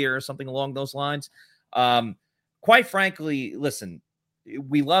injury or something along those lines. Quite frankly, listen,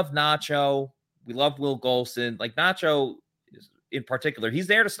 we love Nacho. We love Will Golson. Like Nacho in particular, he's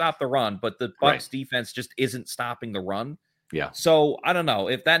there to stop the run, but the Bucs defense just isn't stopping the run. Yeah. So I don't know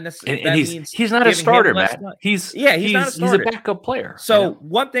if that necessarily means he's not a starter, Matt. He's not a starter. He's a backup player. So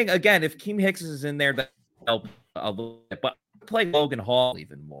one thing again, if Keem Hicks is in there, that help a little bit, but play Logan Hall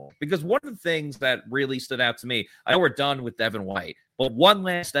even more, because one of the things that really stood out to me, I know we're done with Devin White, but one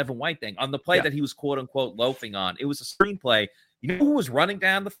last Devin White thing on the play that he was quote unquote loafing on, it was a screenplay. You know who was running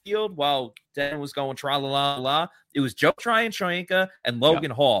down the field while Devin was going tra-la-la-la? It was Joe Tryon-Shoyinka and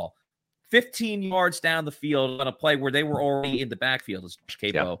Logan Hall. 15 yards down the field on a play where they were already in the backfield, as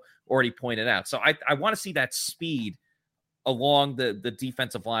Capo already pointed out. So I want to see that speed along the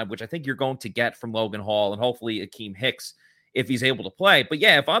defensive line, which I think you're going to get from Logan Hall and hopefully Akeem Hicks if he's able to play. But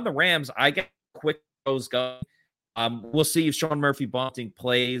yeah, if I'm the Rams, I get quick throws going. We'll see if Sean Murphy-Bunting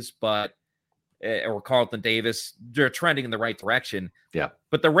plays, but or Carlton Davis, they're trending in the right direction. Yeah.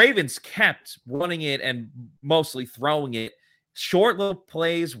 But the Ravens kept running it and mostly throwing it. Short little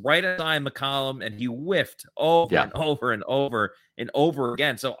plays right outside McCollum, and he whiffed over and over and over and over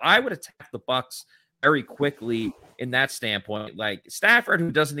again. So I would attack the Bucs very quickly in that standpoint. Like Stafford,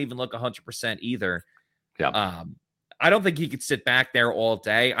 who doesn't even look 100% either. Yeah. I don't think he could sit back there all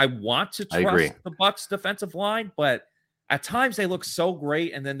day. I want to trust the Bucs defensive line, but at times they look so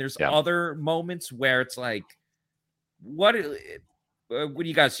great, and then there's other moments where it's like, what are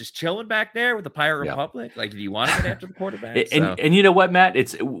you guys just chilling back there with the Pirate Republic? Like, do you want to get after the quarterback? And you know what, Matt?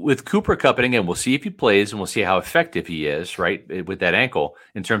 It's with Cooper Kupp, and again, we'll see if he plays and we'll see how effective he is, right, with that ankle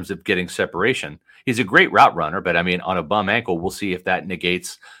in terms of getting separation. He's a great route runner, but I mean, on a bum ankle, we'll see if that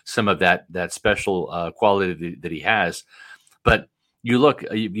negates some of that special quality that he has. But you look,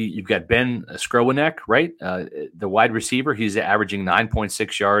 you've got Ben Skowronek, right? The wide receiver, he's averaging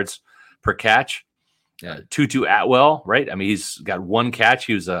 9.6 yards per catch. Tutu Atwell, right? I mean, he's got one catch.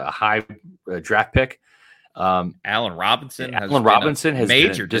 He was a high draft pick. Allen Robinson has been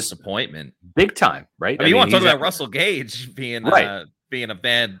major disappointment, big time, right? I mean, you want to talk about Russell Gage being a bad,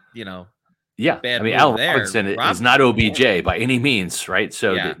 bad. I mean, Allen Robinson is not OBJ by any means, right?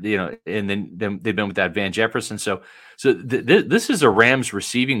 So and then they've been with that Van Jefferson. So this is a Rams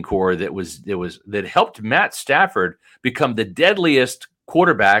receiving core that helped Matt Stafford become the deadliest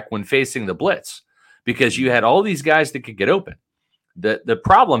quarterback when facing the blitz, because you had all these guys that could get open. The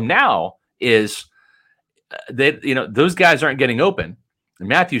problem now is that those guys aren't getting open.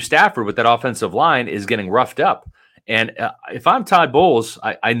 Matthew Stafford with that offensive line is getting roughed up. And if I'm Todd Bowles,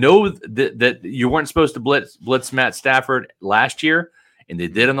 I know that you weren't supposed to blitz Matt Stafford last year, and they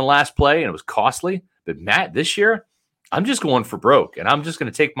did in the last play, and it was costly. But Matt, this year, I'm just going for broke, and I'm just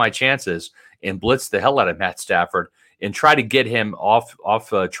going to take my chances and blitz the hell out of Matt Stafford and try to get him off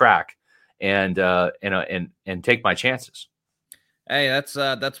track and take my chances. Hey,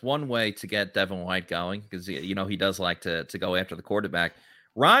 that's one way to get Devin White going, because he does like to go after the quarterback.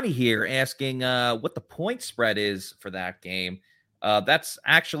 Ronnie here asking what the point spread is for that game. That's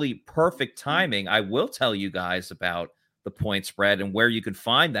actually perfect timing. I will tell you guys about the point spread and where you can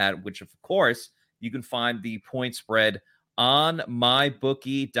find that, which, of course, you can find the point spread on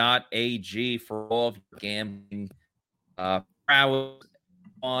mybookie.ag for all of your gambling prowess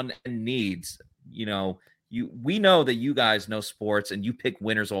on and needs. We know that you guys know sports and you pick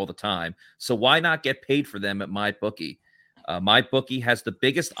winners all the time. So why not get paid for them at MyBookie? MyBookie has the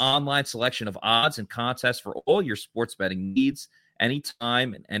biggest online selection of odds and contests for all your sports betting needs,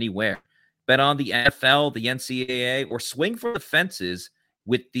 anytime and anywhere. Bet on the NFL, the NCAA, or swing for the fences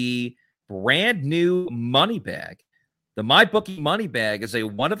with the brand new Money Bag. The MyBookie Money Bag is a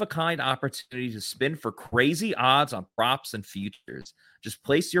one-of-a-kind opportunity to spin for crazy odds on props and futures. Just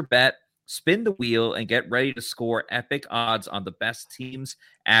place your bet, spin the wheel, and get ready to score epic odds on the best teams,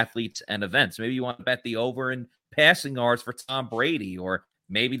 athletes, and events. Maybe you want to bet the over in passing yards for Tom Brady, or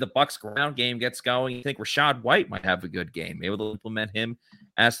maybe the Bucs ground game gets going. You think Rachaad White might have a good game. Maybe they'll implement him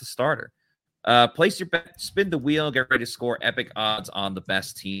as the starter. Place your bet, spin the wheel, get ready to score epic odds on the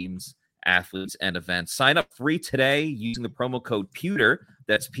best teams, athletes, and events. Sign up free today using the promo code PEWTER,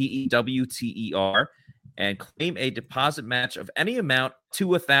 that's PEWTER, and claim a deposit match of any amount to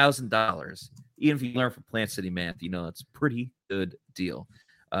 $1,000. Even if you learn from Plant City Math, it's a pretty good deal.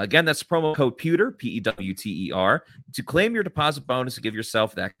 Again, that's promo code PEWTER, PEWTER, to claim your deposit bonus to give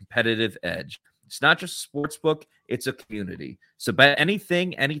yourself that competitive edge. It's not just a sports book, it's a community. So bet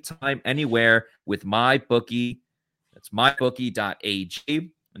anything, anytime, anywhere with MyBookie. That's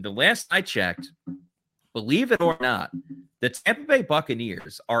mybookie.ag. And the last I checked, believe it or not, the Tampa Bay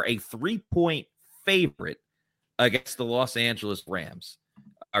Buccaneers are a 3-point favorite against the Los Angeles Rams.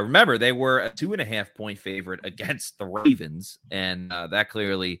 I remember they were a 2.5-point favorite against the Ravens, and that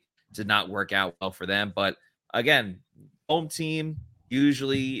clearly did not work out well for them. But again, home team,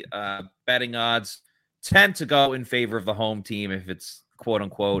 usually betting odds tend to go in favor of the home team if it's quote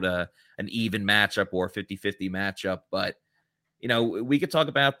unquote an even matchup or 50-50 matchup. But we could talk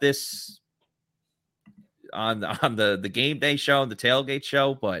about this on the game day show and the tailgate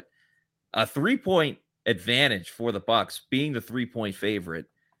show, but a 3-point advantage for the Bucs being the 3-point favorite.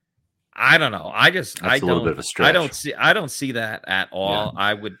 I don't know. I don't see that at all. Yeah.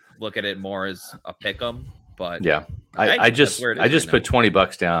 I would look at it more as a pick 'em, but yeah, I just put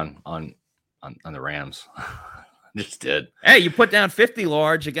 $20 down on on the Rams. Just did. Hey, you put down 50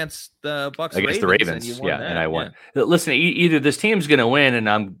 large against the Bucks against the Ravens. And I won. Yeah. Listen, either this team's going to win, and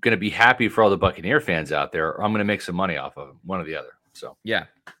I'm going to be happy for all the Buccaneer fans out there, or I'm going to make some money off of them, one or the other. So yeah,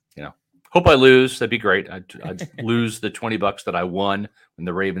 hope I lose. That'd be great. I'd lose the $20 that I won when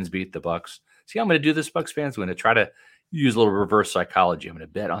the Ravens beat the Bucks. See, I'm going to do this, Bucks fans. I'm going to try to use a little reverse psychology. I'm going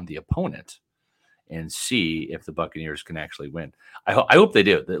to bet on the opponent and see if the Buccaneers can actually win. I hope they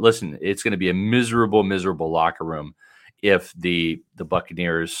do. Listen, it's going to be a miserable, miserable locker room if the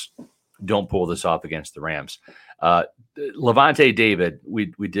Buccaneers don't pull this off against the Rams. Lavonte David,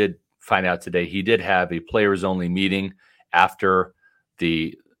 we did find out today, he did have a players-only meeting after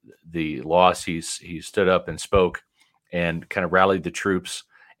the loss. He stood up and spoke and kind of rallied the troops.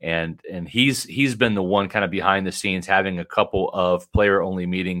 And he's been the one kind of behind the scenes having a couple of player-only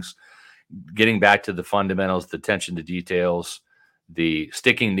meetings, getting back to the fundamentals, the attention to details, the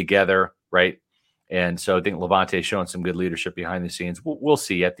sticking together, right? And so I think Lavonte's showing some good leadership behind the scenes. We'll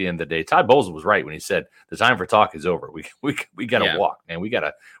see at the end of the day. Todd Bowles was right when he said the time for talk is over. We got to walk, man. We got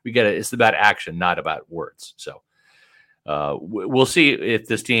to. It's about action, not about words. So we'll see if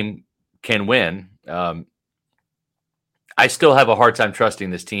this team can win. I still have a hard time trusting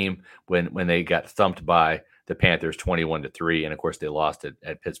this team when they got thumped by the Panthers 21-3, and of course they lost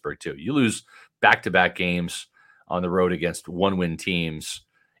at Pittsburgh too. You lose back-to-back games on the road against one-win teams,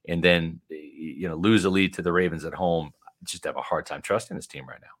 and then lose a lead to the Ravens at home. I just have a hard time trusting this team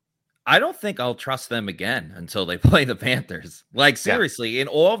right now. I don't think I'll trust them again until they play the Panthers. Like seriously, in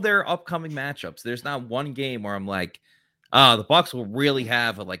all of their upcoming matchups, there's not one game where I'm like, the Bucs will really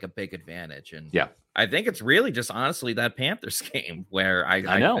have a big advantage. And I think it's really just honestly that Panthers game where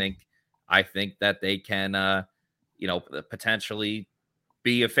I think that they can, potentially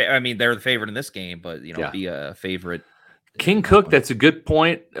be I mean, they're the favorite in this game, but be a favorite. King Cook, that's a good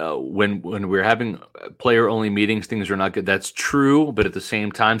point. When we're having player only meetings, things are not good. That's true, but at the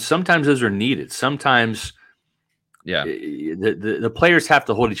same time, sometimes those are needed. Sometimes, the players have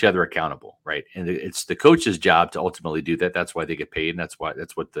to hold each other accountable, right? And it's the coach's job to ultimately do that. That's why they get paid, and that's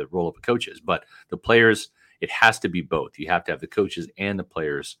what the role of a coach is. But the players, it has to be both. You have to have the coaches and the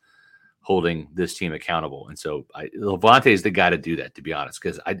players holding this team accountable. And so Lavonte is the guy to do that, to be honest,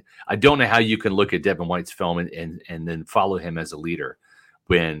 because I don't know how you can look at Devin White's film and then follow him as a leader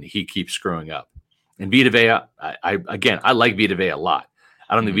when he keeps screwing up. And Vita Vea, I like Vita Vea a lot.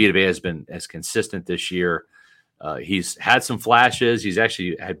 I don't think Vita Vea has been as consistent this year. He's had some flashes. He's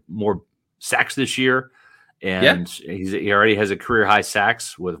actually had more sacks this year. And he already has a career high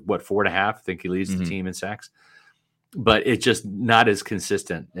sacks with 4.5. I think he leads the team in sacks. But it's just not as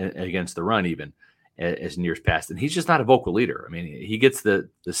consistent against the run even as in years past. And he's just not a vocal leader. I mean, he gets the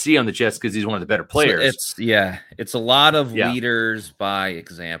C on the chest because he's one of the better players. It's a lot of leaders by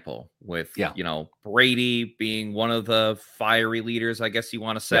example with, Brady being one of the fiery leaders, I guess you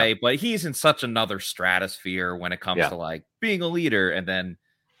want to say. But he's in such another stratosphere when it comes to being a leader. And then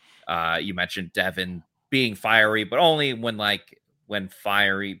you mentioned Devin being fiery, but only when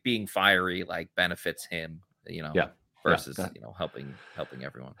being fiery benefits him, versus helping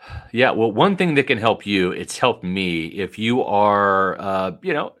everyone. Well, one thing that can help you, it's helped me if you are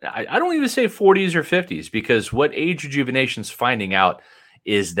I don't even say 40s or 50s, because what age rejuvenation's finding out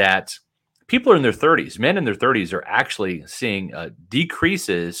is that people in their 30s, men in their 30s, are actually seeing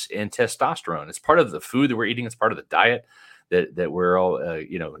decreases in testosterone. It's part of the food that we're eating. It's part of the diet that we're all,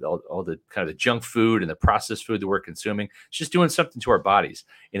 all the kind of the junk food and the processed food that we're consuming. It's just doing something to our bodies,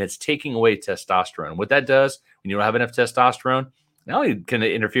 and it's taking away testosterone. What that does when you don't have enough testosterone, not only can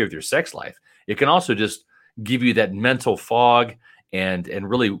it interfere with your sex life, it can also just give you that mental fog and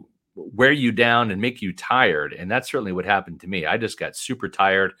really wear you down and make you tired. And that's certainly what happened to me. I just got super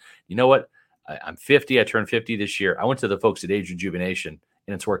tired. You know what? I'm 50. I turned 50 this year. I went to the folks at Age Rejuvenation,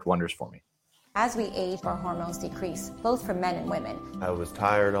 and it's worked wonders for me. As we age, our hormones decrease, both for men and women. I was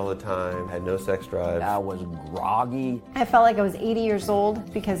tired all the time, had no sex drive. I was groggy. I felt like I was 80 years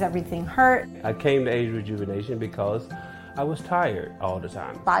old because everything hurt. I came to Age Rejuvenation because I was tired all the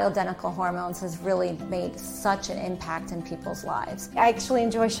time. Bioidentical hormones has really made such an impact in people's lives. I actually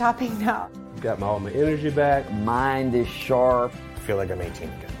enjoy shopping now. Got all my energy back. Mind is sharp. I feel like I'm 18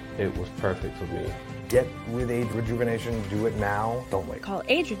 again. It was perfect for me. Get with Age Rejuvenation. Do it now. Don't wait. Call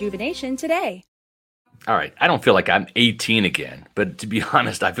Age Rejuvenation today. All right. I don't feel like I'm 18 again, but to be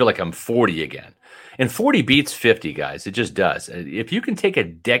honest, I feel like I'm 40 again. And 40 beats 50, guys. It just does. If you can take a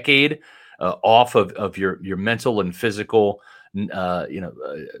decade off of your mental and physical,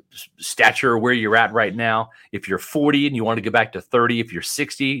 stature where you're at right now, if you're 40 and you want to go back to 30, if you're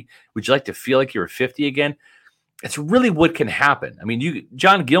 60, would you like to feel like you're 50 again? It's really what can happen. I mean,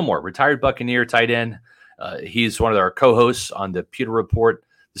 John Gilmore, retired Buccaneer tight end. He's one of our co-hosts on the Pewter Report,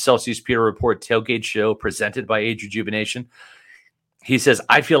 the Celsius Pewter Report tailgate show presented by Age Rejuvenation. He says,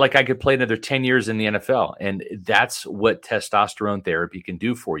 I feel like I could play another 10 years in the NFL. And that's what testosterone therapy can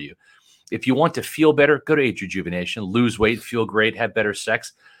do for you. If you want to feel better, go to Age Rejuvenation, lose weight, feel great, have better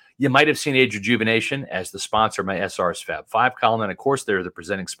sex. You might have seen Age Rejuvenation as the sponsor of my SR's Fab 5 column. And of course, they're the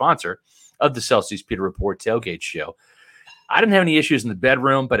presenting sponsor of the Celsius Pewter Report tailgate show. I didn't have any issues in the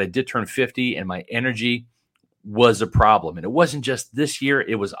bedroom, but I did turn 50 and my energy was a problem. And it wasn't just this year.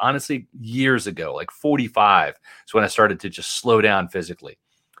 It was honestly years ago, like 45 is when I started to just slow down physically.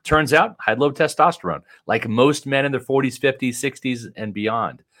 Turns out I had low testosterone, like most men in their 40s, 50s, 60s, and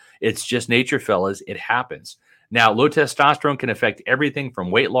beyond. It's just nature, fellas. It happens. Now, low testosterone can affect everything from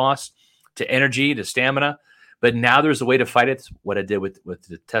weight loss to energy to stamina. But now there's a way to fight it. It's what I did with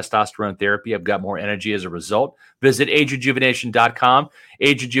the testosterone therapy. I've got more energy as a result. Visit agerejuvenation.com.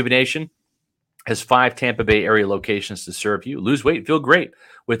 Age Rejuvenation has 5 Tampa Bay area locations to serve you. Lose weight, feel great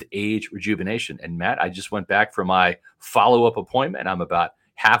with Age Rejuvenation. And Matt, I just went back for my follow-up appointment. I'm about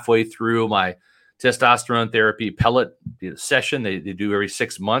halfway through my testosterone therapy pellet session. They do every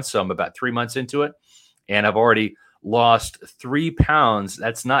 6 months, so I'm about 3 months into it. And I've already lost 3 pounds.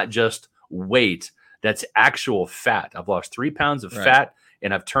 That's not just weight. That's actual fat. I've lost 3 pounds of fat,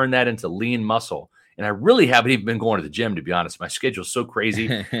 and I've turned that into lean muscle. And I really haven't even been going to the gym, to be honest. My schedule's so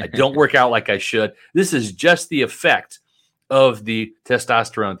crazy. I don't work out like I should. This is just the effect of the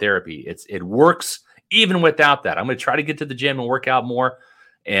testosterone therapy. It works even without that. I'm going to try to get to the gym and work out more,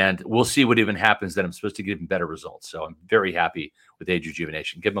 and we'll see what even happens. That I'm supposed to get even better results. So I'm very happy with Age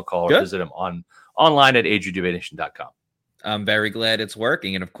Rejuvenation. Give them a call or visit them online at agerejuvenation.com. I'm very glad it's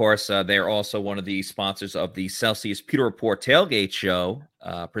working. And of course, they're also one of the sponsors of the Celsius Pewter Report tailgate show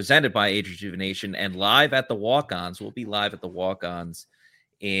presented by Age Rejuvenation and live at the Walk-Ons. We'll be live at the Walk-Ons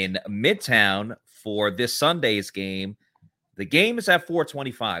in Midtown for this Sunday's game. The game is at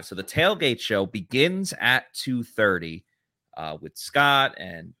 4:25. So the tailgate show begins at 2:30 with Scott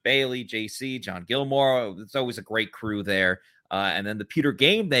and Bailey, JC, John Gilmore. It's always a great crew there. And then the Pewter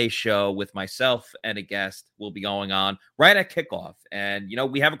Game Day show with myself and a guest will be going on right at kickoff. And,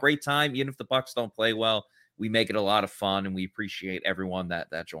 we have a great time. Even if the Bucs don't play well, we make it a lot of fun, and we appreciate everyone that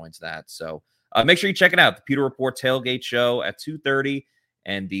joins that. So make sure you check it out. The Pewter Report tailgate show at 2:30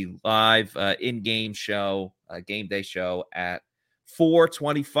 and the live in-game show, game day show at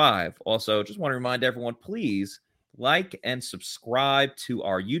 4:25. Also, just want to remind everyone, please like and subscribe to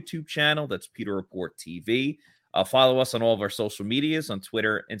our YouTube channel. That's Pewter Report TV. Follow us on all of our social medias on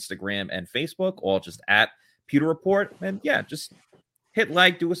Twitter, Instagram, and Facebook, all just at Pewter Report. And yeah, just hit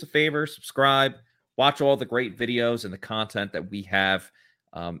like, do us a favor, subscribe, watch all the great videos and the content that we have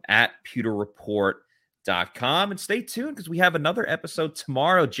at pewterreport.com. And stay tuned because we have another episode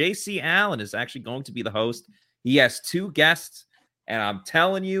tomorrow. JC Allen is actually going to be the host. He has 2 guests, and I'm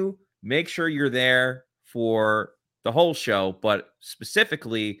telling you, make sure you're there for the whole show. But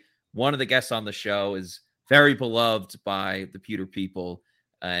specifically, one of the guests on the show is very beloved by the Pewter people,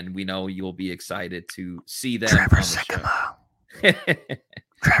 and we know you'll be excited to see them. Trevor Sikkema.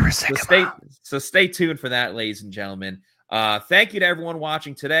 Trevor Sikkema. So stay tuned for that, ladies and gentlemen. Thank you to everyone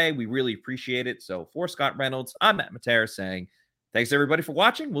watching today. We really appreciate it. So for Scott Reynolds, I'm Matt Matera saying thanks everybody for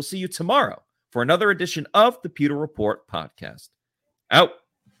watching. We'll see you tomorrow for another edition of the Pewter Report podcast. Out.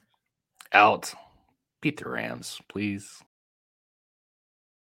 Beat the Rams, please.